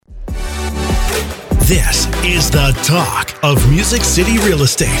This is the talk of Music City Real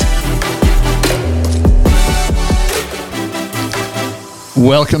Estate.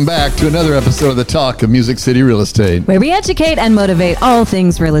 Welcome back to another episode of the Talk of Music City Real Estate, where we educate and motivate all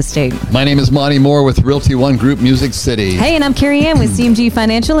things real estate. My name is Monty Moore with Realty One Group Music City. Hey, and I'm Carrie Ann with CMG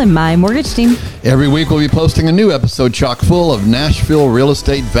Financial and my mortgage team. Every week we'll be posting a new episode chock full of Nashville real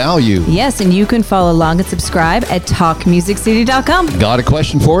estate value. Yes, and you can follow along and subscribe at talkmusiccity.com. Got a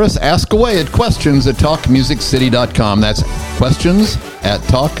question for us? Ask away at questions@talkmusiccity.com. That's questions at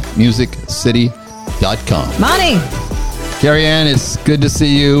talkmusiccity.com. Monty! Carrie Ann, it's good to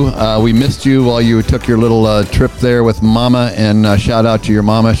see you. We missed you while you took your little trip there with Mama, and shout out to your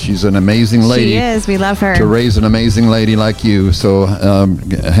Mama. She's an amazing lady. She is. We love her. To raise an amazing lady like you. So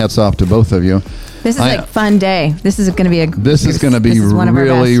hats off to both of you. This is a fun day. This is going to be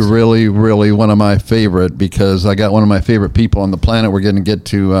really one of my favorite, because I got one of my favorite people on the planet we're going to get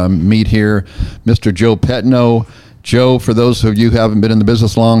to meet here, Mr. Joe Petno. Joe, for those of you who haven't been in the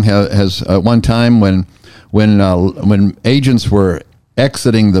business long, has at one time when agents were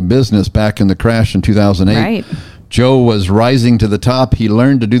exiting the business back in the crash in 2008, right, Joe was rising to the top. He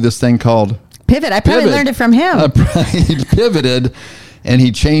learned to do this thing called pivot. I probably learned it from him. He pivoted, and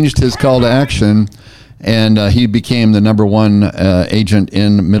he changed his call to action, and he became the number one agent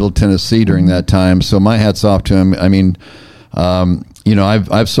in Middle Tennessee during that time. So my hat's off to him. I mean,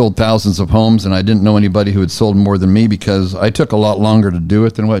 I've sold thousands of homes, and I didn't know anybody who had sold more than me, because I took a lot longer to do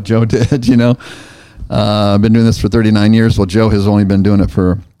it than what Joe did, I've been doing this for 39 years. Well, Joe has only been doing it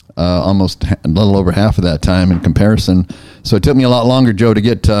for almost a little over half of that time in comparison. So it took me a lot longer, Joe, to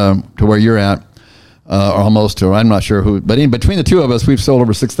get to where you're at, or I'm not sure who. But between the two of us, we've sold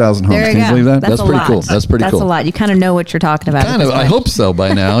over 6,000 homes. Can you believe that? That's pretty cool. That's pretty cool. That's a lot. You kind of know what you're talking about. Kind of. I hope so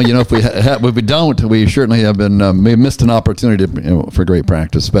by now. If we don't, we certainly have been. We missed an opportunity for great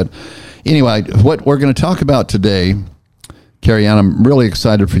practice. But anyway, what we're going to talk about today, Carrie Ann, I'm really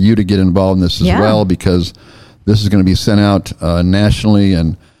excited for you to get involved in this as well, because this is going to be sent out nationally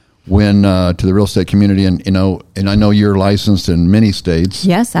and to the real estate community. And I know you're licensed in many states.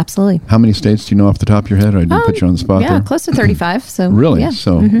 Yes, absolutely. How many states do you know off the top of your head? Or I didn't put you on the spot there. Yeah, close to 35. So really? Yeah.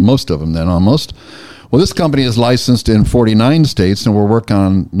 So most of them then, almost. Well, this company is licensed in 49 states, and we're working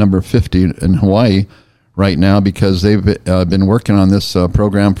on number 50 in Hawaii right now, because they've been working on this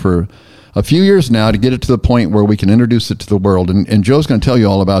program for a few years now to get it to the point where we can introduce it to the world. And Joe's going to tell you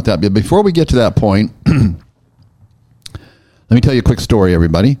all about that. But before we get to that point, let me tell you a quick story,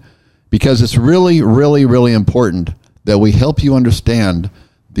 everybody, because it's really, really, really important that we help you understand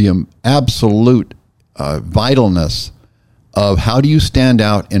the absolute vitalness of how do you stand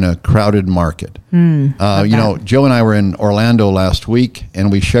out in a crowded market. Joe and I were in Orlando last week,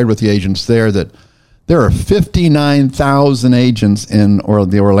 and we shared with the agents there that there are 59,000 agents in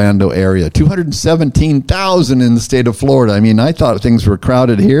the Orlando area, 217,000 in the state of Florida. I mean, I thought things were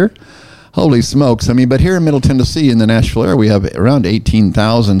crowded here. Holy smokes. I mean, but here in Middle Tennessee, in the Nashville area, we have around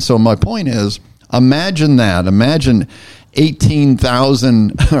 18,000. So my point is, imagine that. Imagine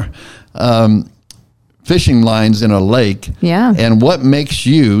 18,000 fishing lines in a lake. Yeah. And what makes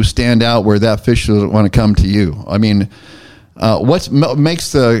you stand out where that fish doesn't want to come to you? I mean,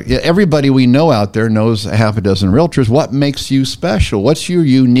 everybody we know out there knows a half a dozen realtors. What makes you special? What's your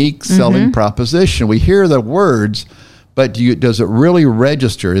unique selling proposition? We hear the words, but does it really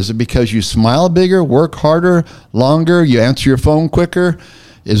register? Is it because you smile bigger, work harder, longer, you answer your phone quicker?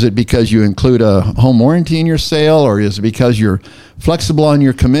 Is it because you include a home warranty in your sale, or is it because you're flexible on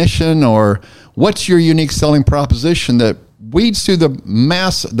your commission? Or what's your unique selling proposition that weeds through the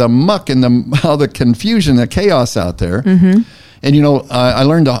muck, and the confusion, the chaos out there? And I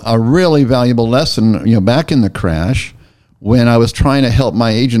learned a really valuable lesson, back in the crash, when I was trying to help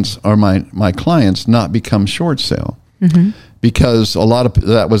my agents or my clients not become short sale, because a lot of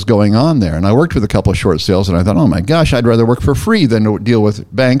that was going on there. And I worked with a couple of short sales, and I thought, oh my gosh, I'd rather work for free than to deal with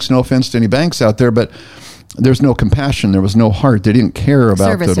banks. No offense to any banks out there, but there's no compassion. There was no heart. They didn't care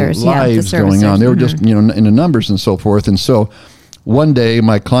about the lives going on. They were just, in the numbers and so forth. And so one day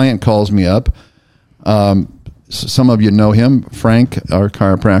my client calls me up. Some of you know him, Frank, our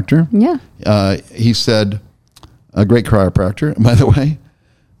chiropractor. Yeah. He said, a great chiropractor, by the way.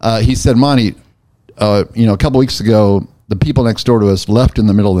 He said, Monty, a couple weeks ago, the people next door to us left in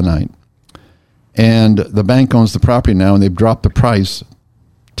the middle of the night. And the bank owns the property now, and they've dropped the price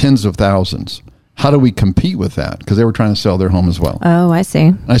tens of thousands. How do we compete with that? Because they were trying to sell their home as well. Oh, I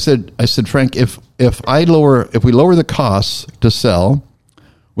see. I said, Frank, if we lower the costs to sell,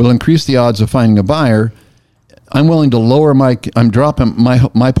 we'll increase the odds of finding a buyer. I'm willing to I'm dropping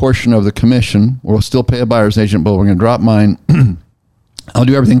my portion of the commission. We'll still pay a buyer's agent, but we're going to drop mine I'll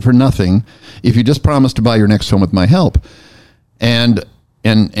do everything for nothing if you just promise to buy your next home with my help. And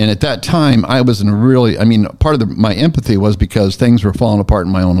at that time, I was part of my empathy was because things were falling apart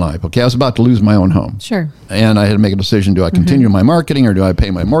in my own life. Okay, I was about to lose my own home. Sure. And I had to make a decision: do I continue my marketing or do I pay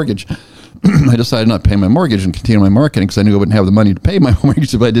my mortgage? I decided not to pay my mortgage and continue my marketing because I knew I wouldn't have the money to pay my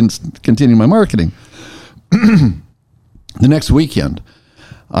mortgage if I didn't continue my marketing. The next weekend,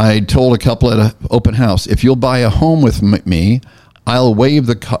 I told a couple at an open house, if you'll buy a home with me, I'll waive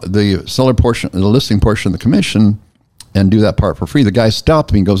the seller portion, the listing portion of the commission, and do that part for free. The guy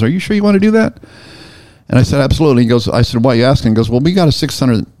stopped me and goes, "Are you sure you want to do that?" And I said, "Absolutely." He goes, I said, "Why are you asking?" He goes, "Well, we got a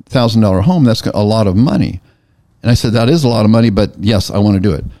 $600,000 home. That's a lot of money." And I said, "That is a lot of money, but yes, I want to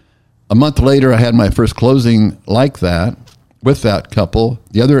do it." A month later, I had my first closing like that with that couple.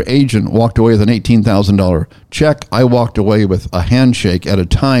 The other agent walked away with an $18,000 check. I walked away with a handshake at a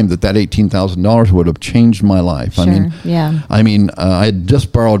time that $18,000 would have changed my life. Sure, I had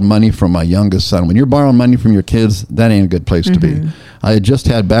just borrowed money from my youngest son. When you're borrowing money from your kids, that ain't a good place to be. I had just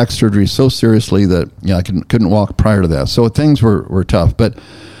had back surgery so seriously that I couldn't walk prior to that. So things were tough. But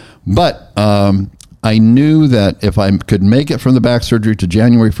I knew that if I could make it from the back surgery to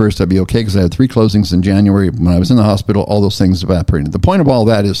January 1st, I'd be okay because I had 3 closings in January. When I was in the hospital, all those things evaporated. The point of all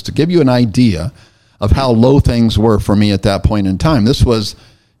that is to give you an idea of how low things were for me at that point in time. This was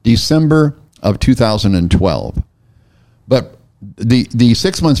December of 2012. But the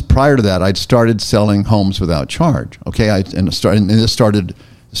 6 months prior to that, I'd started selling homes without charge. Okay, this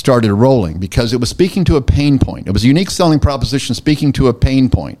started rolling because it was speaking to a pain point. It was a unique selling proposition speaking to a pain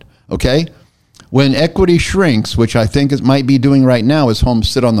point. Okay. When equity shrinks, which I think it might be doing right now as homes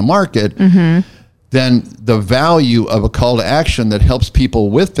sit on the market, then the value of a call to action that helps people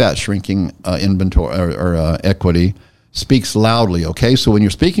with that shrinking inventory or equity speaks loudly, okay? So when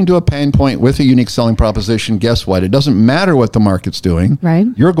you're speaking to a pain point with a unique selling proposition, guess what? It doesn't matter what the market's doing. Right.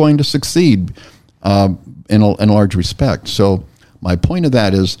 You're going to succeed in a large respect. So my point of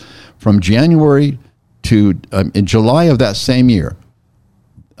that is from January to in July of that same year,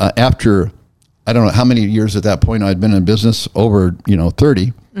 after... I don't know how many years at that point I'd been in business, over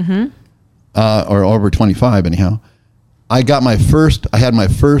 30 or over 25 anyhow. I had my first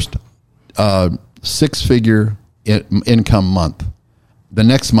 6-figure income month. The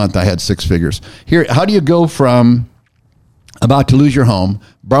next month I had 6 figures. Here, how do you go from about to lose your home,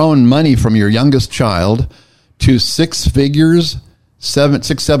 borrowing money from your youngest child, to 6 figures 7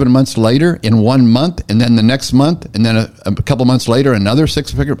 months later in 1 month, and then the next month, and then a couple months later another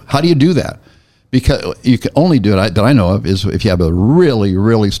 6-figure? How do you do that? Because you can only do it, that I know of, is if you have a really,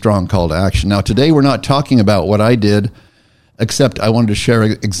 really strong call to action. Now, today we're not talking about what I did, except I wanted to share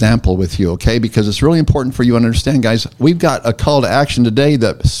an example with you, okay? Because it's really important for you to understand, guys. We've got a call to action today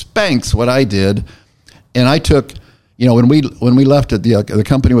that spanks what I did. And I took, when we left at the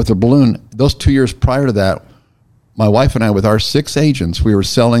company with the balloon, those 2 years prior to that, my wife and I, with our 6 agents, we were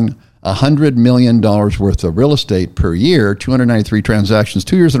selling $100 million worth of real estate per year, 293 transactions,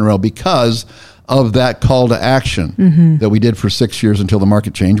 2 years in a row, because of that call to action that we did for 6 years until the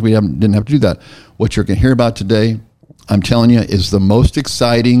market changed. We didn't have to do that. What you're going to hear about today, I'm telling you, is the most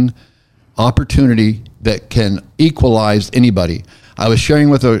exciting opportunity that can equalize anybody. I was sharing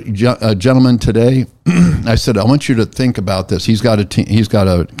with a gentleman today. I said, I want you to think about this. He's got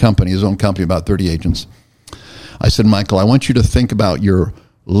a company, his own company, about 30 agents. I said, Michael, I want you to think about your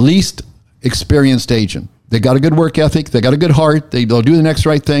least experienced agent. They got a good work ethic. They got a good heart. They'll do the next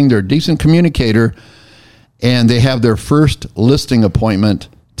right thing. They're a decent communicator. And they have their first listing appointment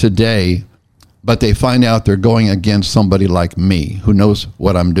today, but they find out they're going against somebody like me who knows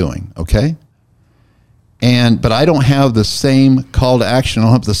what I'm doing, okay? But I don't have the same call to action. I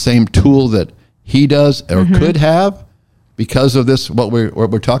don't have the same tool that he does or could have because of this, what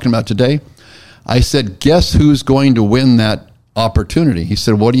we're talking about today. I said, guess who's going to win that opportunity? He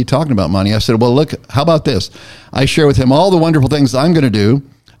said, what are you talking about, Monty? I said, well, look, how about this? I share with him all the wonderful things I'm going to do,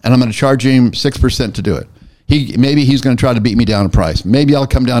 and I'm going to charge him 6% to do it. Maybe he's going to try to beat me down in price. Maybe I'll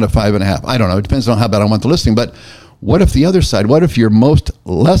come down to 5.5. I don't know. It depends on how bad I want the listing. But what if the other side? What if you're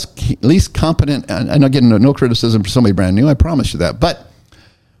least competent? And again, no criticism for somebody brand new. I promise you that. But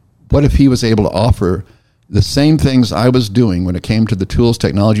what if he was able to offer the same things I was doing when it came to the tools,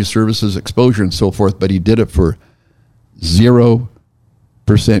 technology, services, exposure, and so forth, but he did it for 0%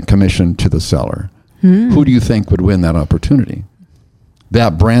 commission to the seller? Who do you think would win that opportunity?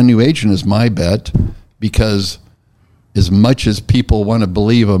 That brand new agent is my bet, because as much as people want to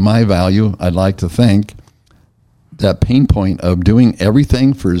believe of my value, I'd like to think that pain point of doing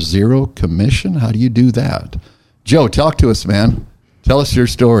everything for 0 commission. How do you do that? Joe, talk to us, man. Tell us your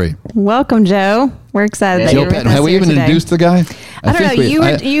story. Welcome, Joe. We're excited that Joe you're with Petno. us Have we here even today. introduced the guy? I don't know.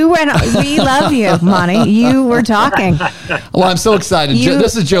 You went. We love you, Monty. You were talking. Well, I'm so excited.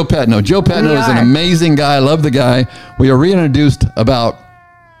 This is Joe Petno. Joe Petno is an are. amazing guy. I love the guy. We were reintroduced about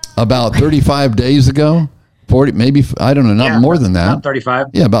 35 days ago. 40, maybe, I don't know, more than that. About 35.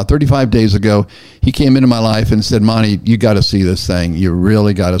 Yeah, about 35 days ago, he came into my life and said, Monty, you got to see this thing. You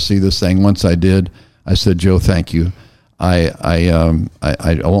really got to see this thing. Once I did, I said, Joe, thank you. I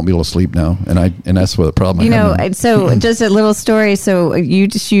won't be able to sleep now, and that's what the problem. So just a little story. So you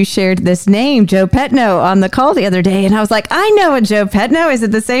shared this name, Joe Petno, on the call the other day, and I was like, I know a Joe Petno. Is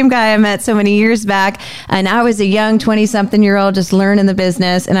it the same guy I met so many years back? And I was a young 20-something-year-old just learning the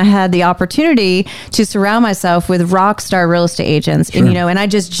business, and I had the opportunity to surround myself with rock star real estate agents, Sure. and I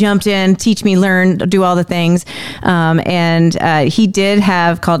just jumped in, teach me, learn, do all the things. And he did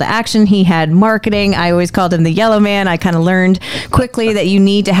have call to action. He had marketing. I always called him the yellow man. I kind of learned quickly that you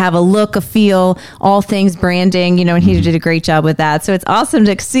need to have a look, a feel, all things branding, and he did a great job with that. So it's awesome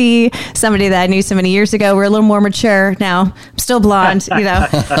to see somebody that I knew so many years ago. We're a little more mature now. I'm still blonde,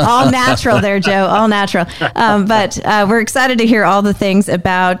 all natural there, Joe, all natural. But we're excited to hear all the things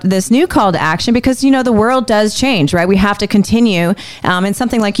about this new call to action because, the world does change, right? We have to continue. And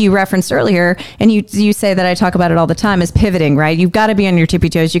something like you referenced earlier, and you say that I talk about it all the time, is pivoting, right? You've got to be on your tippy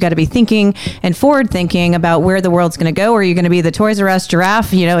toes. You got to be thinking and forward thinking about where the world's going to go, or you're going to be the Toys R Us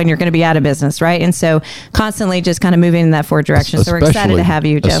giraffe, and you're going to be out of business, right? And so constantly just kind of moving in that forward direction. So we're excited to have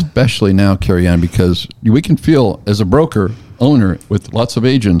you, Joe. Especially now, Carrie Ann, because we can feel, as a broker owner with lots of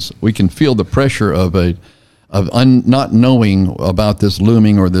agents, we can feel the pressure of not knowing about this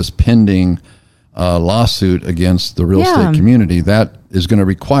looming or this pending lawsuit against the real estate community. That is going to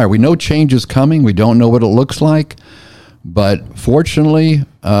require, we know change is coming. We don't know what it looks like. But fortunately,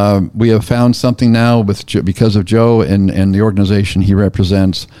 we have found something now because of Joe and the organization he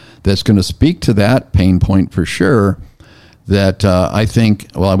represents that's going to speak to that pain point for sure. That I think,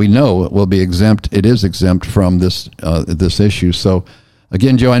 we know it will be exempt. It is exempt from this issue. So,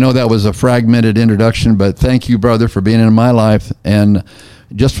 again, Joe, I know that was a fragmented introduction, but thank you, brother, for being in my life. And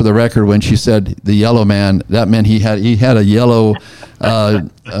just for the record, when she said the yellow man, that meant he had a yellow.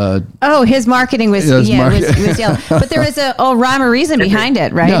 His marketing was was yellow, but there was a rhyme or reason behind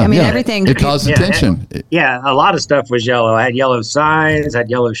it, right? Yeah, everything. It caused attention. A lot of stuff was yellow. I had yellow signs, had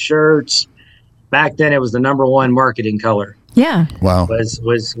yellow shirts. Back then, it was the number one marketing color. Yeah. Wow.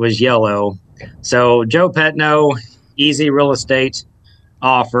 Was yellow. So Joe Petno, easy real estate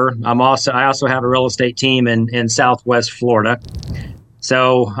offer. I also have a real estate team in Southwest Florida.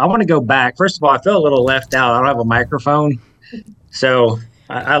 So I want to go back. First of all, I feel a little left out. I don't have a microphone. So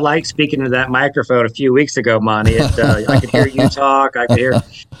I like speaking to that microphone a few weeks ago, Monty. I could hear you talk. I could hear.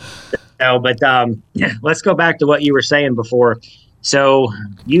 Let's go back to what you were saying before. So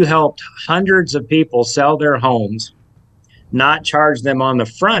you helped hundreds of people sell their homes, not charge them on the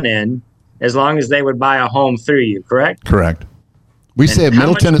front end, as long as they would buy a home through you, correct? Correct. We saved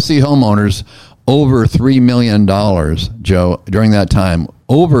Middle Tennessee homeowners over $3 million, Joe, during that time.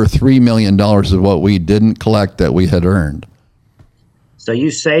 Over $3 million is what we didn't collect that we had earned. So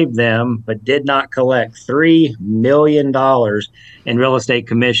you saved them, but did not collect $3 million in real estate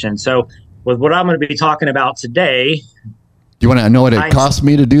commission. So with what I'm going to be talking about today. Do you want to know what it cost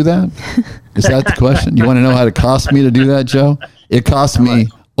me to do that? Is that the question? You want to know how it cost me to do that, Joe? It cost me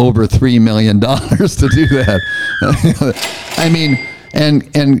over $3 million to do that. I mean,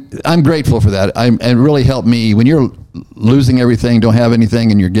 and I'm grateful for that. It really helped me. When you're losing everything, don't have anything,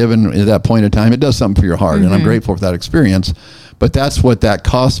 and you're given at that point in time, it does something for your heart. Mm-hmm. And I'm grateful for that experience. But that's what that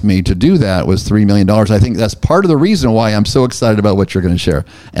cost me to do that, was $3 million. I think that's part of the reason why I'm so excited about what you're going to share.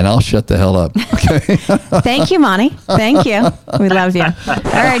 And I'll shut the hell up. Okay. Thank you, Monty. Thank you. We love you. All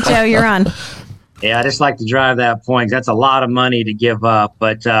right, Joe, you're on. Yeah, I just like to drive that point. That's a lot of money to give up.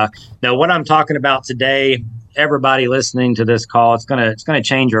 But no, what I'm talking about today, everybody listening to this call, it's gonna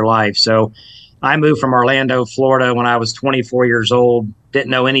change your life. So I moved from Orlando, Florida when I was 24 years old,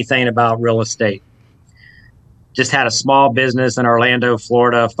 didn't know anything about real estate. Just had a small business in Orlando,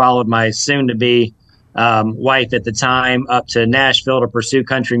 Florida, followed my soon-to-be wife at the time up to Nashville to pursue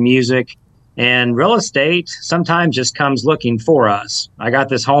country music. And real estate sometimes just comes looking for us. I got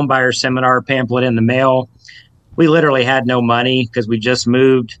this home buyer seminar pamphlet in the mail. We literally had no money because we just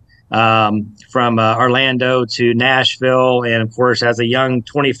moved from Orlando to Nashville. And of course, as a young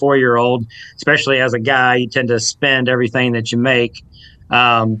 24-year-old, especially as a guy, you tend to spend everything that you make.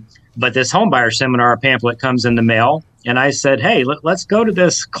 But this homebuyer seminar pamphlet comes in the mail. And I said, hey, let's go to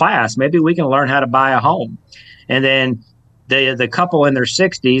this class. Maybe we can learn how to buy a home. And then the couple in their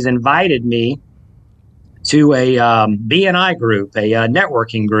 60s invited me to a BNI group, a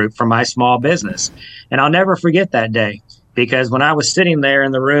networking group for my small business. And I'll never forget that day, because when I was sitting there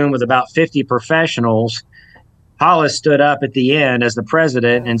in the room with about 50 professionals, Hollis stood up at the end as the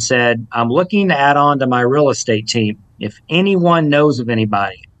president and said, I'm looking to add on to my real estate team. If anyone knows of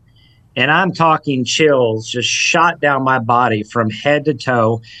anybody, and I'm talking chills just shot down my body from head to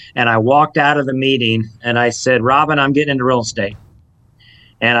toe. And I walked out of the meeting and I said, Robin, I'm getting into real estate.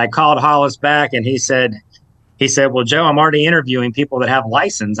 And I called Hollis back and he said, well, Joe, I'm already interviewing people that have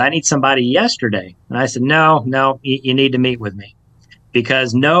license. I need somebody yesterday. And I said, no, you need to meet with me,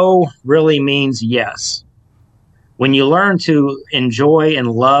 because no really means yes. When you learn to enjoy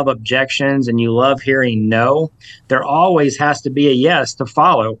and love objections and you love hearing no, there always has to be a yes to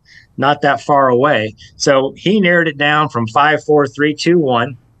follow, not that far away. So he narrowed it down from 5, 4, 3, 2,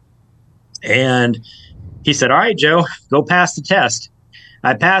 1. And he said, all right, Joe, go pass the test.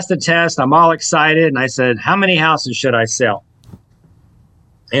 I passed the test. I'm all excited. And I said, how many houses should I sell?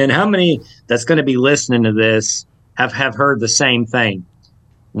 And how many that's going to be listening to this have heard the same thing?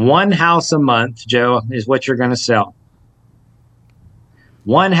 1 house a month, Joe, is what you're going to sell.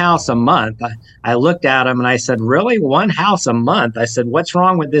 1 house a month. I looked at him and I said, really? 1 house a month? I said, what's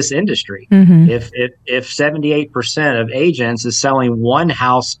wrong with this industry? Mm-hmm. If 78% of agents is selling 1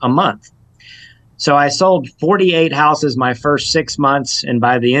 house a month. So I sold 48 houses my first 6 months. And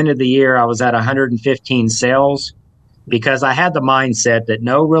by the end of the year, I was at 115 sales, because I had the mindset that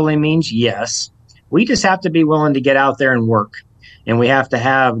no really means yes. We just have to be willing to get out there and work. And we have to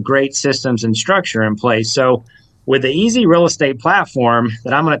have great systems and structure in place. So with the Easy Real Estate platform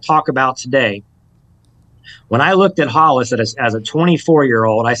that I'm going to talk about today, when I looked at Hollis as a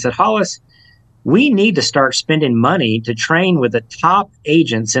 24-year-old, I said, Hollis, we need to start spending money to train with the top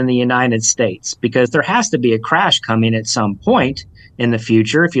agents in the United States, because there has to be a crash coming at some point in the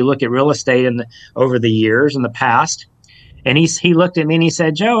future. If you look at real estate over the years in the past. And he looked at me and he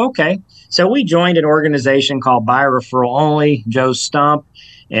said, Joe, okay. So we joined an organization called Buyer Referral Only, Joe's Stump,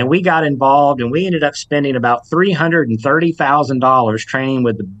 and we got involved and we ended up spending about $330,000 training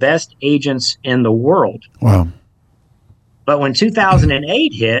with the best agents in the world. Wow. But when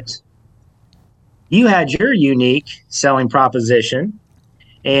 2008 hit, you had your unique selling proposition.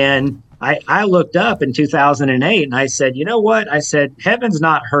 And I looked up in 2008 and I said, you know what? I said, heaven's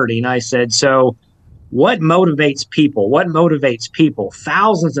not hurting. I said, so what motivates people? What motivates people?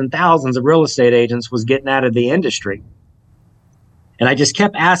 Thousands and thousands of real estate agents was getting out of the industry. And I just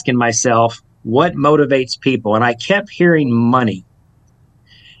kept asking myself, what motivates people? And I kept hearing money.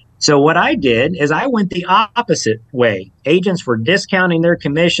 So what I did is I went the opposite way. Agents were discounting their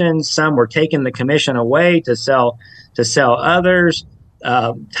commissions. Some were taking the commission away to sell others.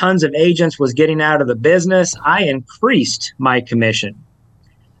 Tons of agents was getting out of the business. I increased my commission.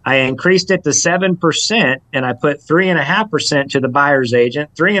 I increased it to 7%, and I put 3.5% to the buyer's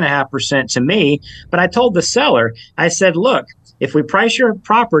agent, 3.5% to me. But I told the seller, I said, look, if we price your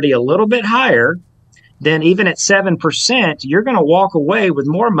property a little bit higher, then even at 7%, you're going to walk away with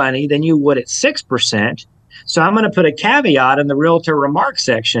more money than you would at 6%. So I'm going to put a caveat in the realtor remark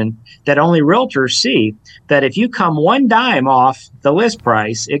section that only realtors see, that if you come 1 dime off the list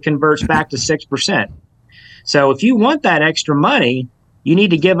price, it converts back to 6%. So if you want that extra money, you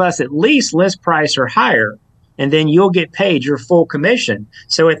need to give us at least list price or higher, and then you'll get paid your full commission.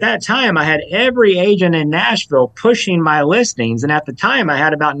 So at that time, I had every agent in Nashville pushing my listings. And at the time, I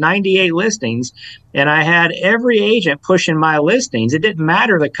had about 98 listings, and I had every agent pushing my listings. It didn't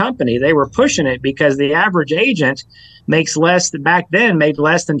matter the company. They were pushing it because the average agent made less than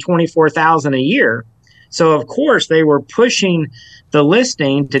 $24,000 a year. So, of course, they were pushing the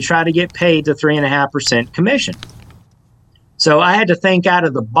listing to try to get paid the 3.5% commission. So I had to think out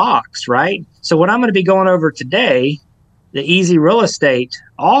of the box, right? So what I'm going to be going over today, the Easy Real Estate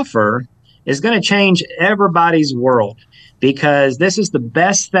offer, is going to change everybody's world, because this is the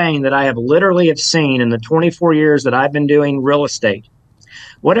best thing that I have seen in the 24 years that I've been doing real estate.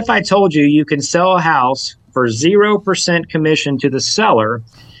 What if I told you you can sell a house for 0% commission to the seller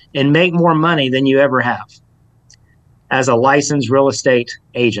and make more money than you ever have as a licensed real estate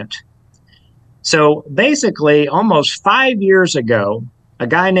agent? So basically, almost 5 years ago, a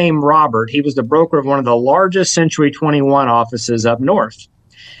guy named Robert, he was the broker of one of the largest Century 21 offices up north.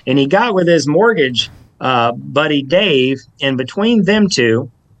 And he got with his mortgage buddy, Dave, and between them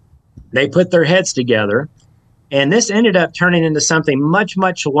two, they put their heads together. And this ended up turning into something much,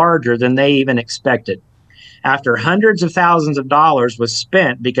 much larger than they even expected. After hundreds of thousands of dollars was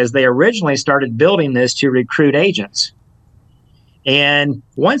spent, because they originally started building this to recruit agents. And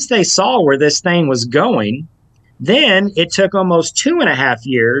once they saw where this thing was going, Then it took almost 2.5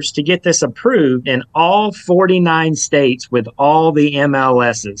 years to get this approved in all 49 states with all the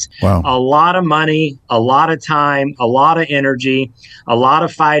MLSs. Wow. A lot of money, a lot of time, a lot of energy, a lot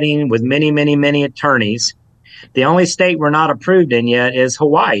of fighting with many, many, many attorneys. The only state we're not approved in yet is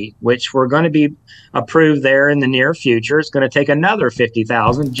Hawaii, which we're going to be approved there in the near future. It's going to take another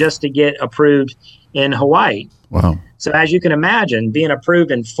 50,000 just to get approved in Hawaii. Wow. So as you can imagine, being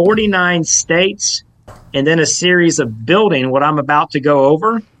approved in 49 states and then a series of building what I'm about to go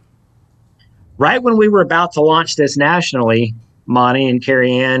over, right when we were about to launch this nationally, Monty and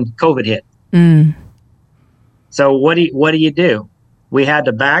Carrie Ann, COVID hit. So what do you do? We had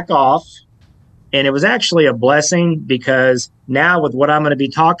to back off. And it was actually a blessing because now with what I'm going to be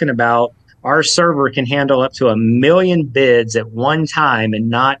talking about, our server can handle up to 1 million bids at one time and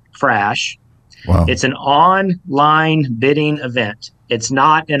not crash. Wow. It's an online bidding event. It's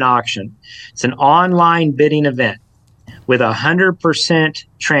not an auction. It's an online bidding event with 100%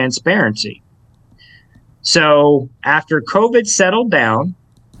 transparency. So after COVID settled down,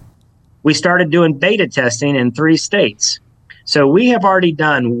 we started doing beta testing in 3 states. So we have already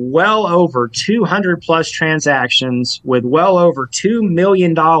done well over 200 plus transactions with well over $2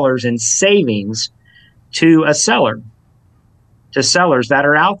 million in savings to a seller, to sellers that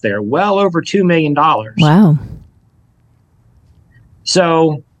are out there, well over $2 million. Wow.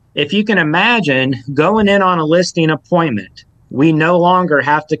 So if you can imagine going in on a listing appointment, we no longer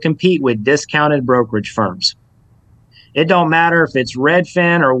have to compete with discounted brokerage firms. It don't matter if it's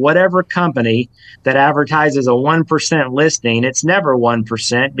Redfin or whatever company that advertises a 1% listing. It's never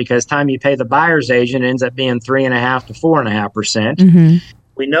 1% because time you pay the buyer's agent, it ends up being 3.5 to 4.5%.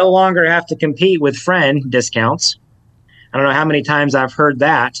 We no longer have to compete with friend discounts. I don't know how many times I've heard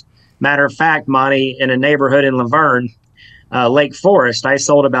that. Matter of fact, Monty, in a neighborhood in Laverne, Lake Forest, I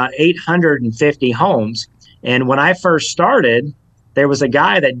sold about 850 homes. And when I first started, there was a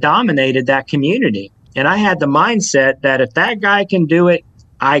guy that dominated that community. And I had the mindset that if that guy can do it,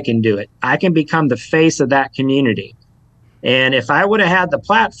 I can do it. I can become the face of that community. And if I would have had the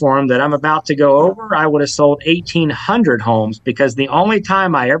platform that I'm about to go over, I would have sold 1,800 homes because the only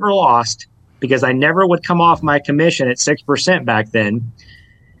time I ever lost, because I never would come off my commission at 6% back then,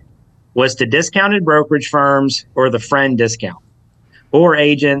 was to discounted brokerage firms or the friend discount or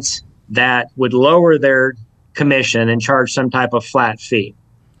agents that would lower their commission and charge some type of flat fee.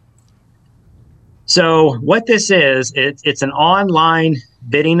 So what this is, it's an online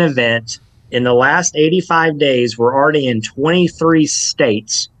bidding event. In the last 85 days, we're already in 23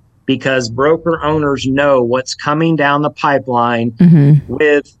 states because broker owners know what's coming down the pipeline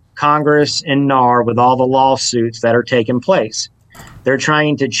with Congress and NAR, with all the lawsuits that are taking place. They're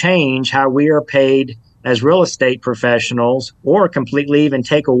trying to change how we are paid as real estate professionals or completely even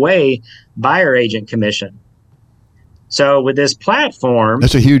take away buyer agent commission. So with this platform...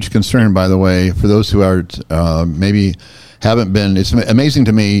 That's a huge concern, by the way, for those who are maybe haven't been. It's amazing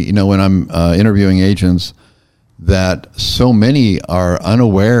to me, when I'm interviewing agents, that so many are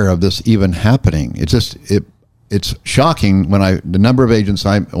unaware of this even happening. It's just, it's shocking when the number of agents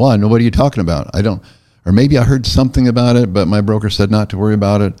I know, what are you talking about? I don't, or maybe I heard something about it, but my broker said not to worry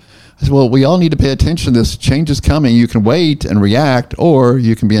about it. I said, well, we all need to pay attention. This change is coming. You can wait and react, or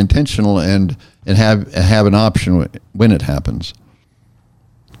you can be intentional and have an option when it happens.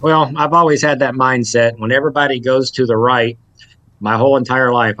 Well, I've always had that mindset. When everybody goes to the right, my whole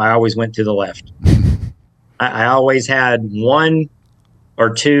entire life, I always went to the left. I always had one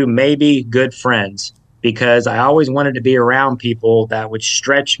or two, maybe good friends, because I always wanted to be around people that would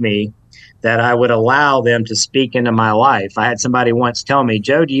stretch me, that I would allow them to speak into my life. I had somebody once tell me,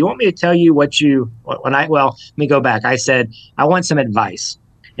 Joe, do you want me to tell you let me go back. I said, I want some advice.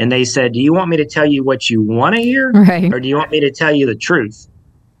 And they said, do you want me to tell you what you want to hear? Right. Or do you want me to tell you the truth?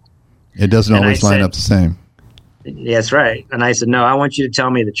 It doesn't always line up the same. That's right. And I said, no, I want you to tell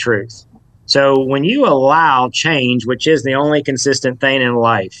me the truth. So when you allow change, which is the only consistent thing in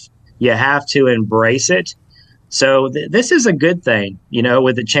life, you have to embrace it. So this is a good thing,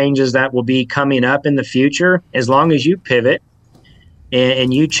 with the changes that will be coming up in the future. As long as you pivot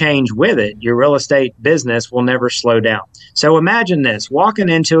and you change with it, your real estate business will never slow down. So imagine this, walking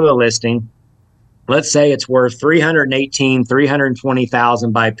into a listing, let's say it's worth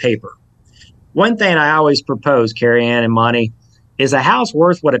 $320,000 by paper. One thing I always propose, Carrie Ann and Monty, is a house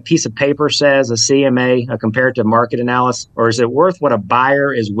worth what a piece of paper says, a CMA, a comparative market analysis, or is it worth what a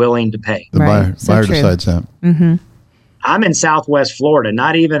buyer is willing to pay? The buyer decides that. Mm-hmm. I'm in Southwest Florida.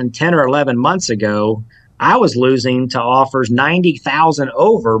 Not even 10 or 11 months ago, I was losing to offers 90,000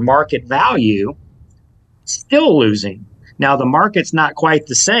 over market value, still losing. Now, the market's not quite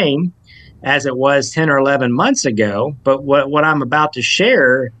the same, as it was 10 or 11 months ago. But what I'm about to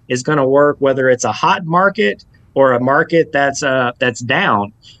share is going to work whether it's a hot market or a market that's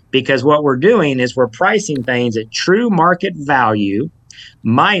down, because what we're doing is we're pricing things at true market value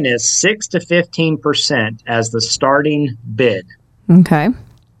minus 6 to 15% as the starting bid. Okay.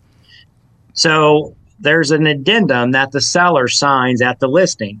 So there's an addendum that the seller signs at the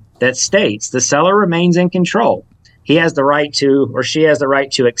listing that states the seller remains in control. He has the right to, or she has the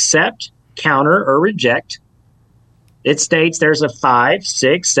right to accept, counter, or reject. It states there's a 5,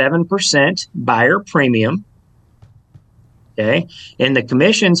 6, 7% buyer premium. Okay. And the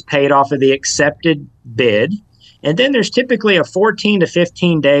commission's paid off of the accepted bid. And then there's typically a 14 to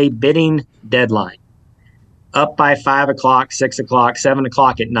 15 day bidding deadline, up by 5 o'clock, 6 o'clock, 7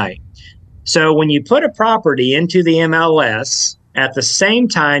 o'clock at night. So when you put a property into the MLS, at the same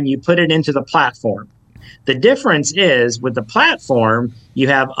time you put it into the platform. The difference is with the platform, you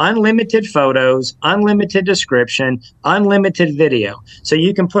have unlimited photos, unlimited description, unlimited video. So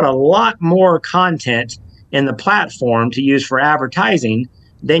you can put a lot more content in the platform to use for advertising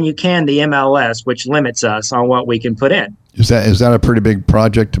than you can the MLS, which limits us on what we can put in. Is that a pretty big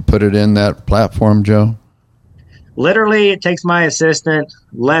project to put it in that platform, Joe? Literally, it takes my assistant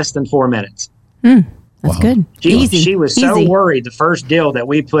less than 4 minutes. That's good. She was so Easy. worried the first deal that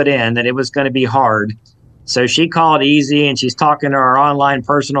we put in that it was going to be hard. So she called Easy, and she's talking to our online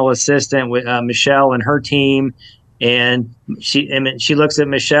personal assistant with Michelle and her team. And she looks at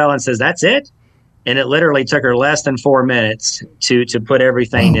Michelle and says, "That's it." And it literally took her less than 4 minutes to put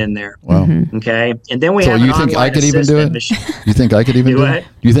everything in there. Wow. Okay. And then we So have you think I could even do it? You think I could even do it?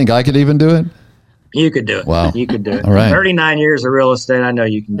 You think I could even do it? You could do it. Wow. You could do it. All right. 39 years of real estate. I know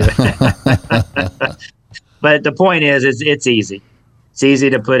you can do it. But the point is, it's easy. It's easy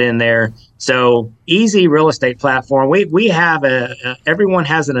to put in there. So Easy Real Estate Platform. We have everyone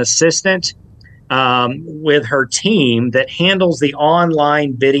has an assistant with her team that handles the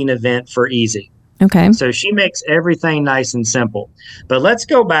online bidding event for Easy. Okay. So she makes everything nice and simple. But let's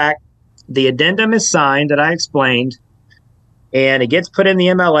go back. The addendum is signed that I explained, and it gets put in the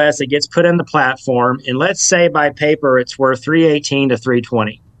MLS. It gets put in the platform. And let's say by paper it's worth $318 to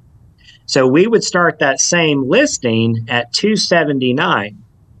 $320. So we would start that same listing at $279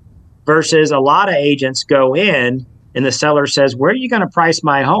 versus a lot of agents go in and the seller says, "Where are you going to price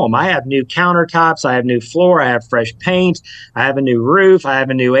my home? I have new countertops. I have new floor. I have fresh paint. I have a new roof. I have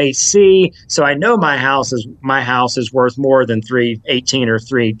a new AC. So I know my house is worth more than $318 or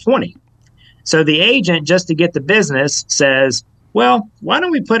 $320. So the agent, just to get the business, says, "Well, why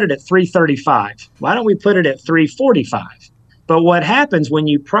don't we put it at $335? Why don't we put it at $345? But what happens when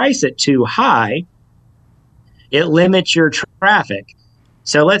you price it too high, it limits your traffic.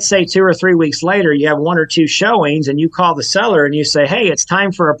 So let's say 2 or 3 weeks later, you have 1 or 2 showings and you call the seller and you say, "Hey, it's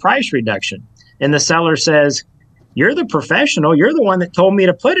time for a price reduction." And the seller says, "You're the professional. You're the one that told me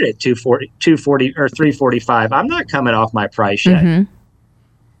to put it at $240 or $345. I'm not coming off my price yet." Mm-hmm.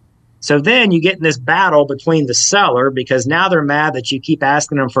 So then you get in this battle between the seller because now they're mad that you keep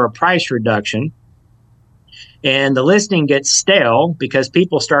asking them for a price reduction. And the listing gets stale because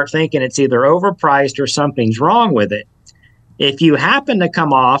people start thinking it's either overpriced or something's wrong with it. If you happen to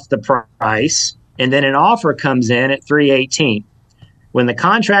come off the price and then an offer comes in at $318, when the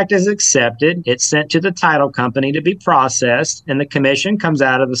contract is accepted, it's sent to the title company to be processed, and the commission comes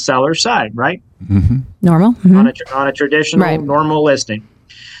out of the seller's side, right? Mm-hmm. Normal. Mm-hmm. On a traditional, normal listing.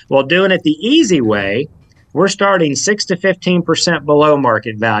 Well, doing it the easy way, we're starting 6 to 15% below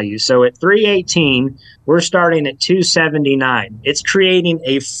market value. So at $318, we're starting at $279. It's creating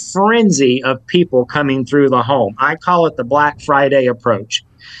a frenzy of people coming through the home. I call it the Black Friday approach.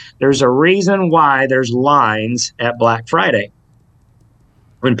 There's a reason why there's lines at Black Friday.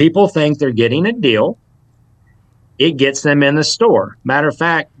 When people think they're getting a deal, it gets them in the store. Matter of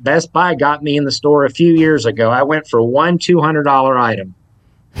fact, Best Buy got me in the store a few years ago. I went for one $200 item.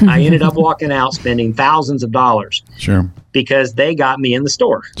 I ended up walking out spending thousands of dollars. Sure. Because they got me in the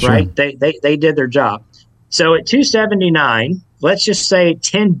store, Sure. right? They did their job. So at $279, let's just say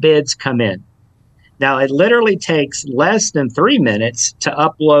 10 bids come in. Now, it literally takes less than 3 minutes to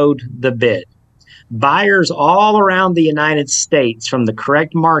upload the bid. Buyers all around the United States from the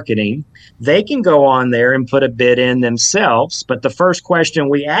correct marketing, they can go on there and put a bid in themselves. But the first question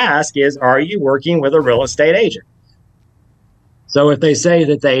we ask is, are you working with a real estate agent? So if they say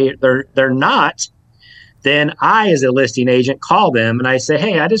that they're not, then I, as a listing agent, call them and I say,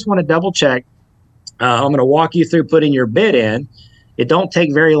 "Hey, I just want to double check. I'm going to walk you through putting your bid in. It don't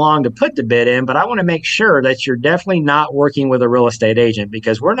take very long to put the bid in, but I want to make sure that you're definitely not working with a real estate agent,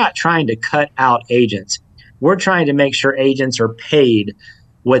 because we're not trying to cut out agents. We're trying to make sure agents are paid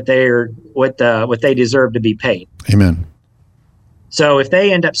what they deserve to be paid. Amen. So if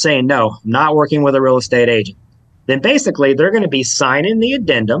they end up saying, no, I'm not working with a real estate agent, then basically they're going to be signing the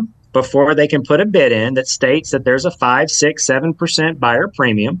addendum before they can put a bid in that states that there's a 5, 6, 7% buyer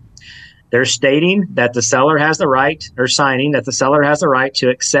premium. They're stating that the seller has the right, or signing that the seller has the right to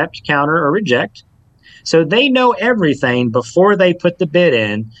accept, counter, or reject. So they know everything before they put the bid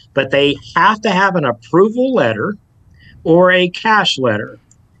in, but they have to have an approval letter or a cash letter.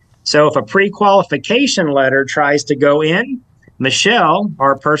 So if a pre-qualification letter tries to go in, Michelle,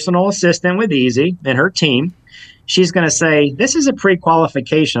 our personal assistant with Easy and her team, she's going to say, this is a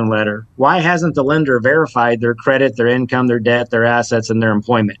pre-qualification letter. Why hasn't the lender verified their credit, their income, their debt, their assets, and their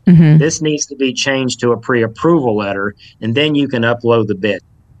employment? Mm-hmm. This needs to be changed to a pre-approval letter, and then you can upload the bid.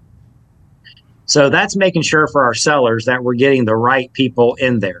 So that's making sure for our sellers that we're getting the right people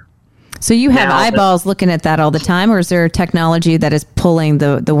in there. So you have eyeballs looking at that all the time, or is there technology that is pulling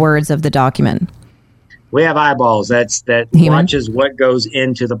the words of the document? We have eyeballs that watches what goes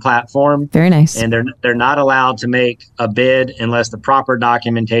into the platform. Very nice. And they're not allowed to make a bid unless the proper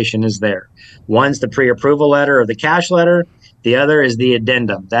documentation is there. One's the pre-approval letter or the cash letter. The other is the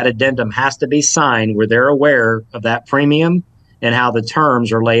addendum. That addendum has to be signed where they're aware of that premium and how the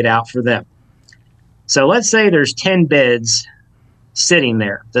terms are laid out for them. So let's say there's 10 bids sitting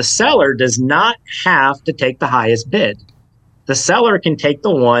there. The seller does not have to take the highest bid. The seller can take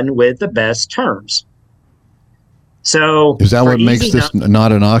the one with the best terms. So is that what makes this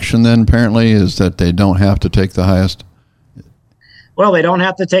not an auction then, apparently, is that they don't have to take the highest? Well, they don't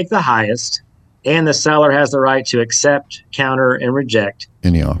have to take the highest, and the seller has the right to accept, counter, and reject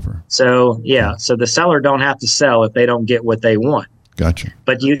any offer. So, so the seller don't have to sell if they don't get what they want. Gotcha.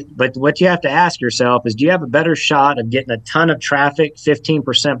 But what you have to ask yourself is, do you have a better shot of getting a ton of traffic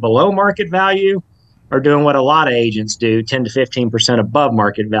 15% below market value, or doing what a lot of agents do, 10 to 15% above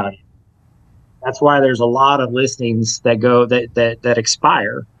market value? That's why there's a lot of listings that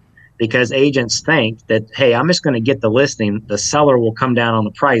expire, because agents think that, hey, I'm just going to get the listing. The seller will come down on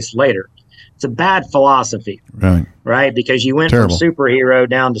the price later. It's a bad philosophy, right? Because you went from superhero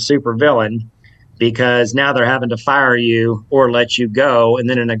down to supervillain, because now they're having to fire you or let you go. And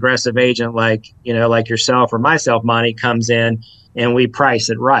then an aggressive agent like yourself or myself, Monty, comes in and we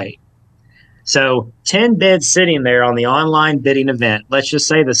price it right. So 10 bids sitting there on the online bidding event. Let's just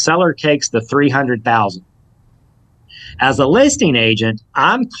say the seller takes the $300,000. As a listing agent,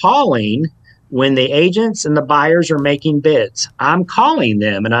 I'm calling when the agents and the buyers are making bids. I'm calling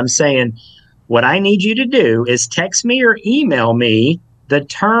them and I'm saying, what I need you to do is text me or email me the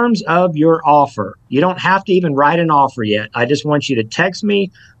terms of your offer. You don't have to even write an offer yet. I just want you to text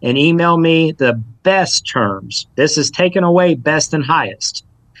me and email me the best terms. This is taking away best and highest.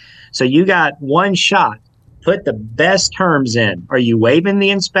 So you got one shot. Put the best terms in. Are you waiving the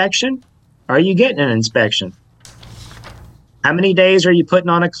inspection? Are you getting an inspection? How many days are you putting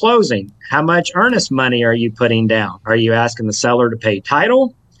on a closing? How much earnest money are you putting down? Are you asking the seller to pay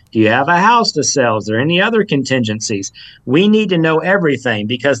title? Do you have a house to sell? Is there any other contingencies? We need to know everything,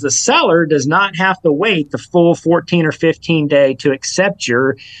 because the seller does not have to wait the full 14 or 15 day to accept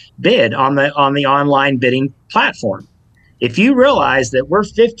your bid on the online bidding platform. If you realize that we're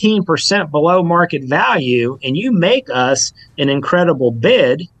 15% below market value and you make us an incredible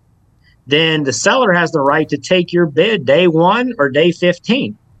bid, then the seller has the right to take your bid day 1 or day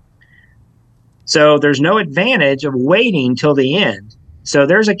 15. So there's no advantage of waiting till the end. So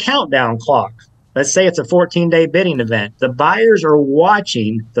there's a countdown clock. Let's say it's a 14-day bidding event. The buyers are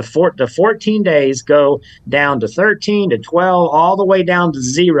watching the 14 days go down to 13 to 12, all the way down to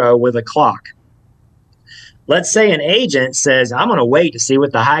 0 with a clock. Let's say an agent says, I'm going to wait to see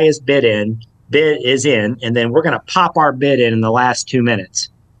what the highest bid is in, and then we're going to pop our bid in the last 2 minutes.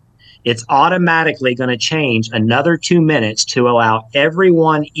 It's automatically going to change another 2 minutes to allow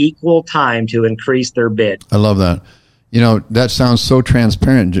everyone equal time to increase their bid. I love that. That sounds so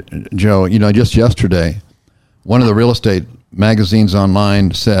transparent, Joe. Just yesterday, one of the real estate magazines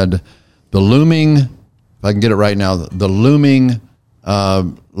online said the looming, if I can get it right now, the looming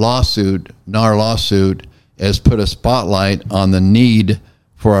lawsuit, NAR lawsuit, has put a spotlight on the need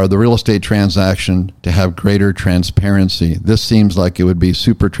for the real estate transaction to have greater transparency. This seems like it would be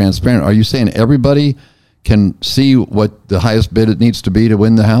super transparent. Are you saying everybody can see what the highest bid it needs to be to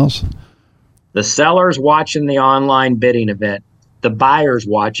win the house? The seller's watching the online bidding event, the buyer's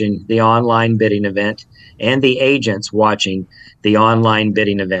watching the online bidding event, and the agent's watching the online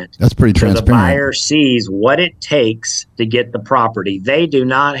bidding event. That's pretty transparent. So the buyer sees what it takes to get the property. They do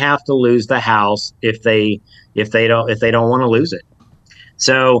not have to lose the house if they don't want to lose it.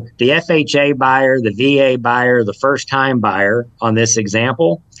 So the FHA buyer, the VA buyer, the first-time buyer on this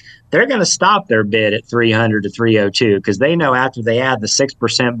example, they're going to stop their bid at 300 to 302 because they know after they add the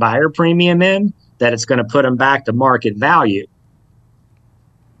 6% buyer premium in that it's going to put them back to market value.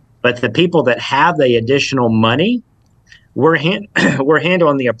 But the people that have the additional money, we're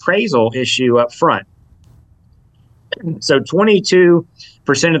handling the appraisal issue up front. So 22%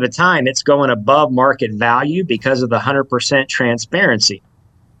 of the time, it's going above market value because of the 100% transparency.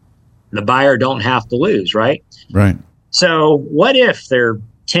 The buyer don't have to lose, right? Right. So what if they're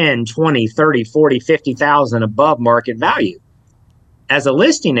 10, 20, 30, 40, 50,000 above market value? As a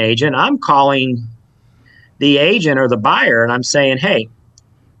listing agent, I'm calling the agent or the buyer and I'm saying, hey,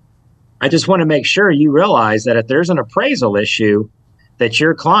 I just want to make sure you realize that if there's an appraisal issue, that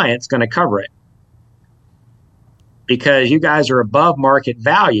your client's going to cover it because you guys are above market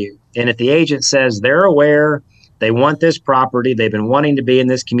value. And if the agent says they're aware, they want this property, they've been wanting to be in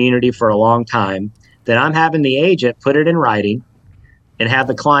this community for a long time, then I'm having the agent put it in writing and have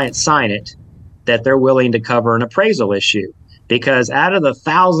the client sign it that they're willing to cover an appraisal issue. Because out of the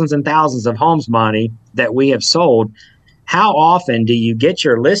thousands and thousands of homes, Monty, that we have sold, how often do you get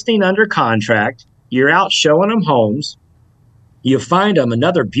your listing under contract, you're out showing them homes, you find them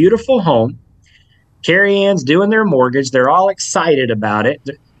another beautiful home, Carrie Ann's doing their mortgage, they're all excited about it,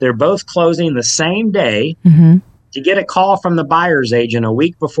 they're both closing the same day, to get a call from the buyer's agent a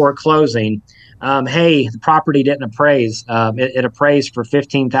week before closing, hey, the property didn't appraise, it appraised for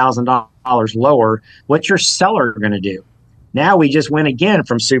 $15,000 lower, what's your seller going to do? Now we just went again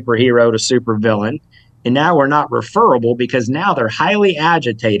from superhero to supervillain. And now we're not referable because now they're highly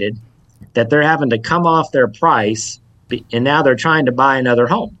agitated that they're having to come off their price and now they're trying to buy another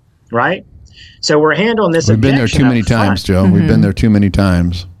home, right? So we're handling this. We've been there too many times, Joe. We've been there too many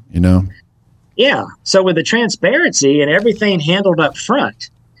times, you know? Yeah. So with the transparency and everything handled up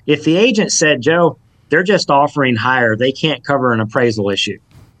front, if the agent said, Joe, they're just offering higher, they can't cover an appraisal issue.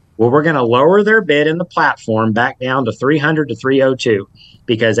 Well, we're going to lower their bid in the platform back down to 300 to 302.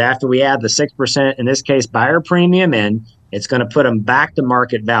 Because after we add the 6%, in this case, buyer premium in, it's going to put them back to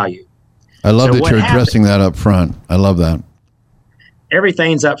market value. I love that you're addressing that up front. I love that.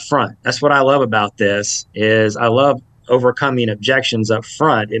 Everything's up front. That's what I love about this is I love overcoming objections up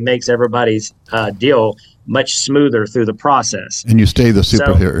front. It makes everybody's deal much smoother through the process. And you stay the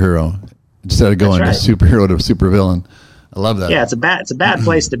superhero instead of going to superhero to supervillain. I love that. Yeah, it's a bad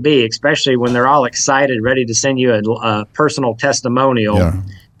place to be, especially when they're all excited, ready to send you a personal testimonial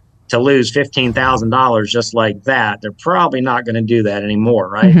to lose $15,000 just like that. They're probably not going to do that anymore,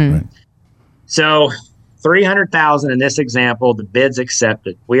 right? Right. So $300,000 in this example, the bid's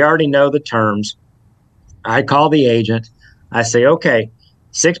accepted. We already know the terms. I call the agent. I say, okay,